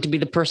not going to be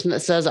the person that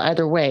says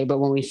either way, but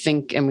when we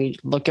think and we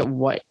look at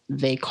what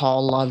they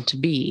call love to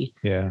be,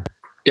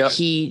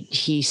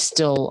 he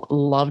still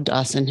loved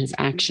us in his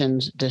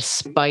actions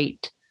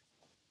despite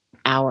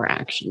our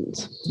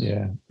actions.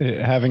 Yeah.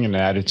 Having an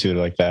attitude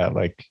like that,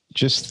 like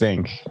just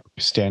think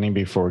standing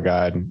before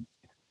God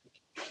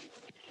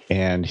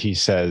and he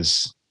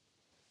says,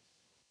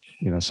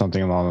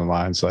 something along the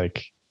lines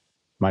like,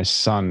 my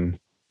son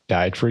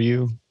died for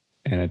you.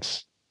 And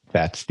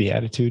that's the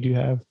attitude you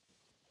have.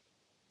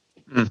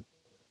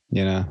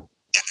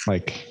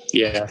 Like,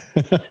 yeah,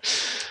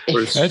 that's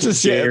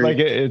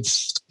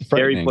it's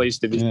scary place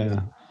to be.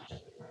 Yeah.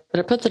 But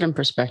it puts it in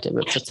perspective.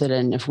 It puts it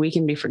in, if we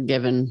can be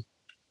forgiven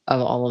of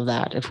all of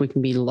that, if we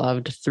can be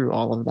loved through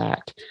all of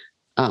that.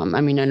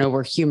 I mean, I know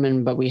we're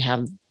human, but we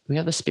have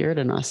the spirit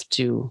in us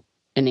to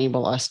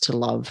enable us to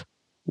love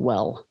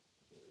well.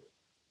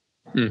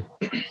 The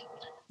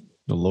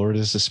Lord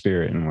is the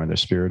spirit, and where the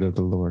spirit of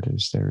the Lord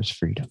is, there is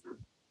freedom.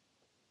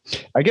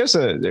 I guess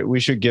we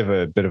should give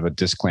a bit of a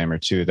disclaimer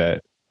too,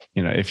 that,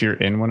 if you're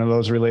in one of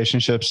those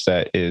relationships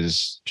that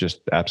is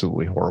just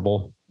absolutely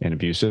horrible and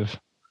abusive,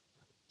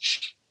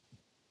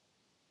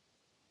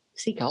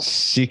 seek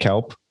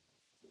help.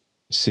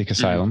 Seek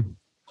asylum.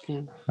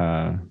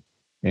 Yeah.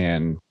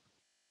 And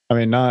I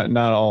mean, not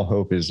all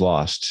hope is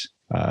lost,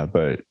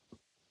 but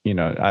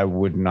I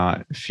would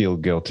not feel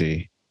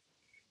guilty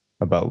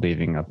about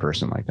leaving a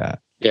person like that.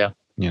 Yeah.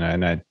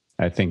 And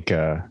I think,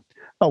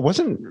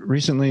 wasn't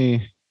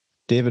recently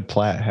David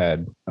Platt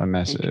had a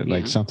message,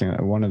 like something,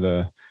 one of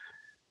the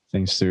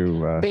things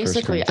through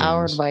basically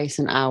our advice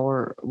and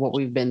what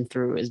we've been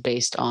through is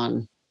based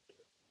on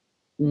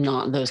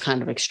not those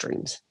kind of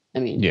extremes. I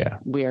mean,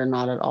 we are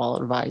not at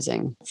all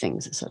advising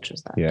things such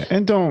as that. Yeah.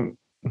 And don't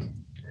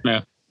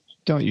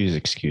use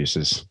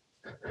excuses.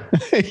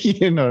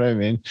 You know what I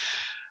mean?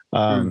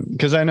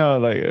 Because I know,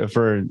 like,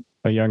 for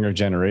a younger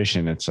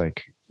generation, it's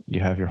like you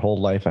have your whole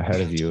life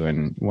ahead of you.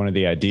 And one of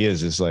the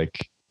ideas is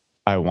like,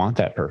 I want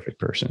that perfect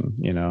person,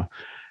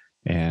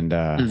 and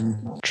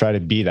try to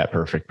be that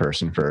perfect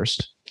person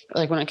first.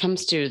 Like when it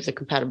comes to the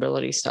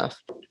compatibility stuff,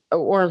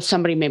 or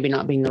somebody maybe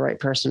not being the right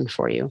person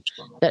for you,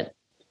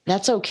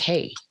 that's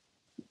okay.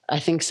 I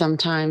think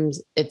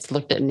sometimes it's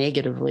looked at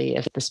negatively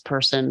if this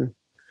person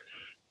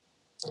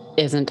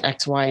isn't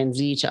X, Y, and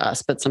Z to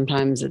us, but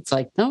sometimes it's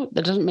like, no,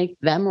 that doesn't make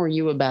them or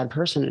you a bad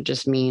person. It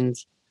just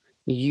means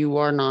you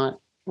are not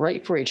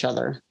right for each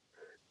other.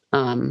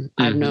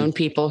 I've known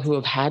people who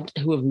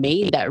have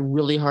made that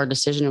really hard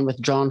decision and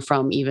withdrawn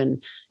from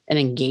even an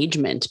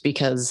engagement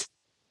because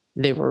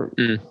they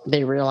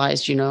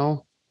realized,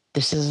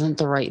 this isn't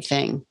the right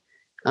thing.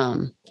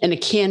 And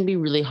it can be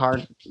really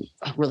hard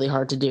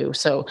to do.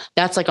 So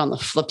that's like on the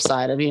flip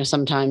side of,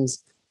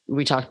 sometimes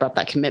we talked about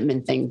that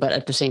commitment thing, but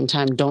at the same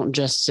time, don't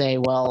just say,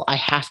 well, I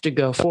have to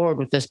go forward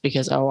with this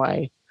because,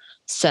 I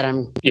said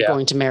I'm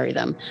going to marry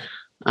them.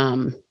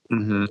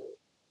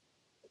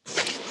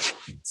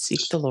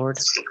 Seek the Lord,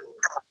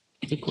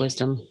 seek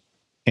wisdom.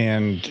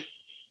 And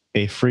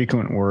a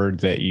frequent word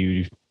that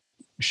you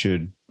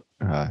should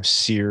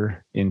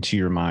sear into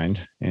your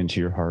mind, into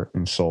your heart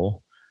and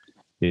soul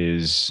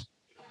is,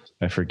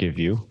 I forgive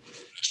you.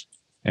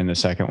 And the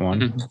second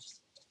one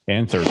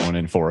and third one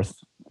and fourth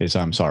is,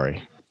 I'm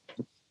sorry.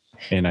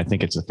 And I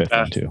think it's the fifth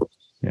one too.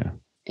 Yeah.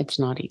 It's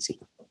not easy.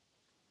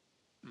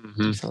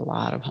 It's a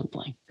lot of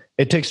humbling.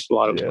 It takes a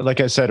lot of,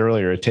 like I said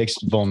earlier, it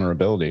takes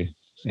vulnerability.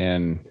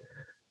 And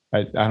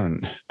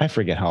I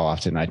forget how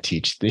often I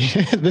teach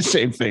the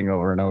same thing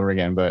over and over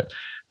again, but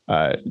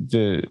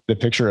the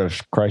picture of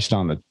Christ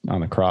on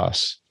the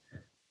cross,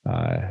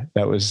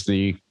 that was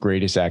the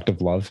greatest act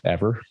of love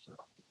ever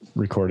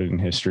recorded in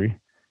history.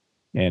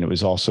 And it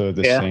was also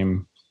the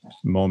same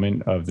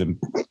moment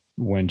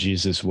when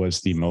Jesus was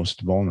the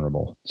most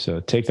vulnerable. So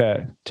take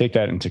that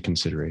into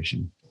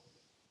consideration.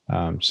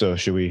 So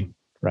should we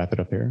wrap it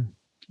up here?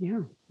 Yeah.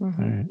 All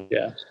right.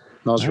 Yeah.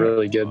 That was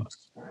really good.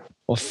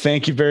 Well,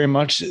 thank you very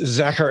much,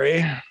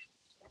 Zachary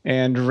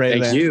and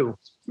Raylan. Thank you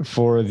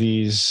for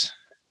these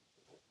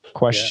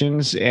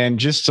questions. And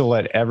just to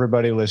let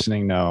everybody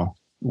listening know,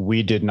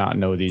 we did not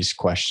know these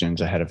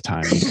questions ahead of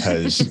time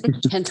because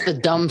hence the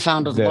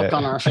dumbfounded look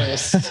on our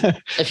face.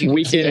 If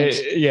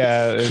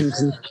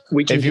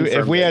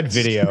if we had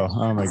video,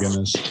 oh my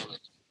goodness.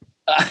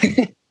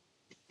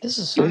 This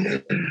is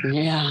fun.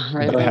 Yeah.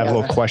 Right. Have there.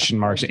 little question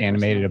marks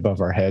animated above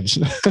our heads.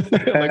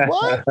 Like,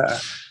 what?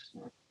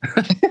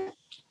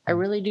 I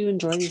really do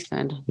enjoy these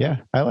kind. Yeah,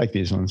 I like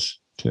these ones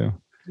too.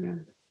 Yeah.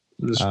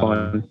 This is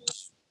fun.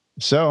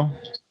 So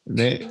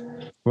maybe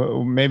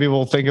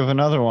we'll think of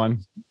another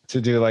one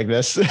to do like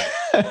this in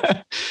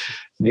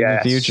the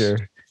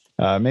future.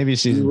 Maybe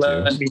season 2.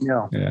 Let me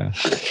know. Yeah.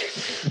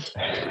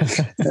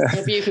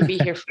 Maybe you can be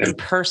here in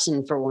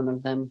person for one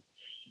of them.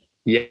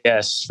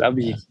 Yes, that'd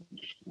be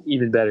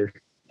even better.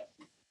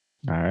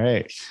 All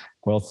right.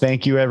 Well,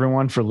 thank you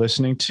everyone for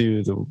listening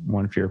to the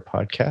One Fear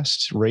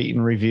podcast. Rate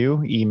and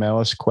review. Email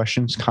us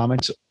questions,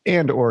 comments,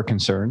 and or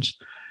concerns.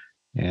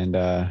 And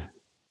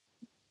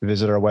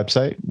visit our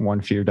website,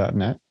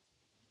 onefear.net,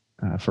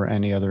 for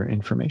any other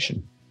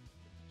information.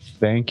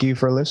 Thank you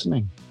for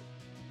listening.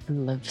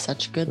 And live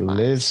such good lives.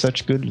 Live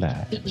such good Beat me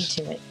lives.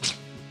 to it.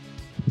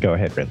 Go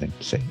ahead, Redlin.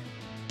 Say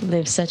it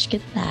Live such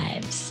good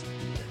lives.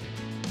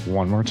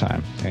 one more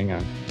time. Hang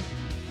on.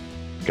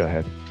 Go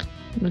ahead.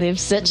 Live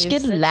such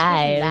good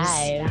lives.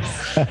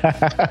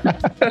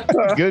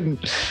 Good.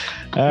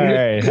 All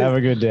right. Have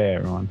a good day,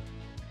 everyone.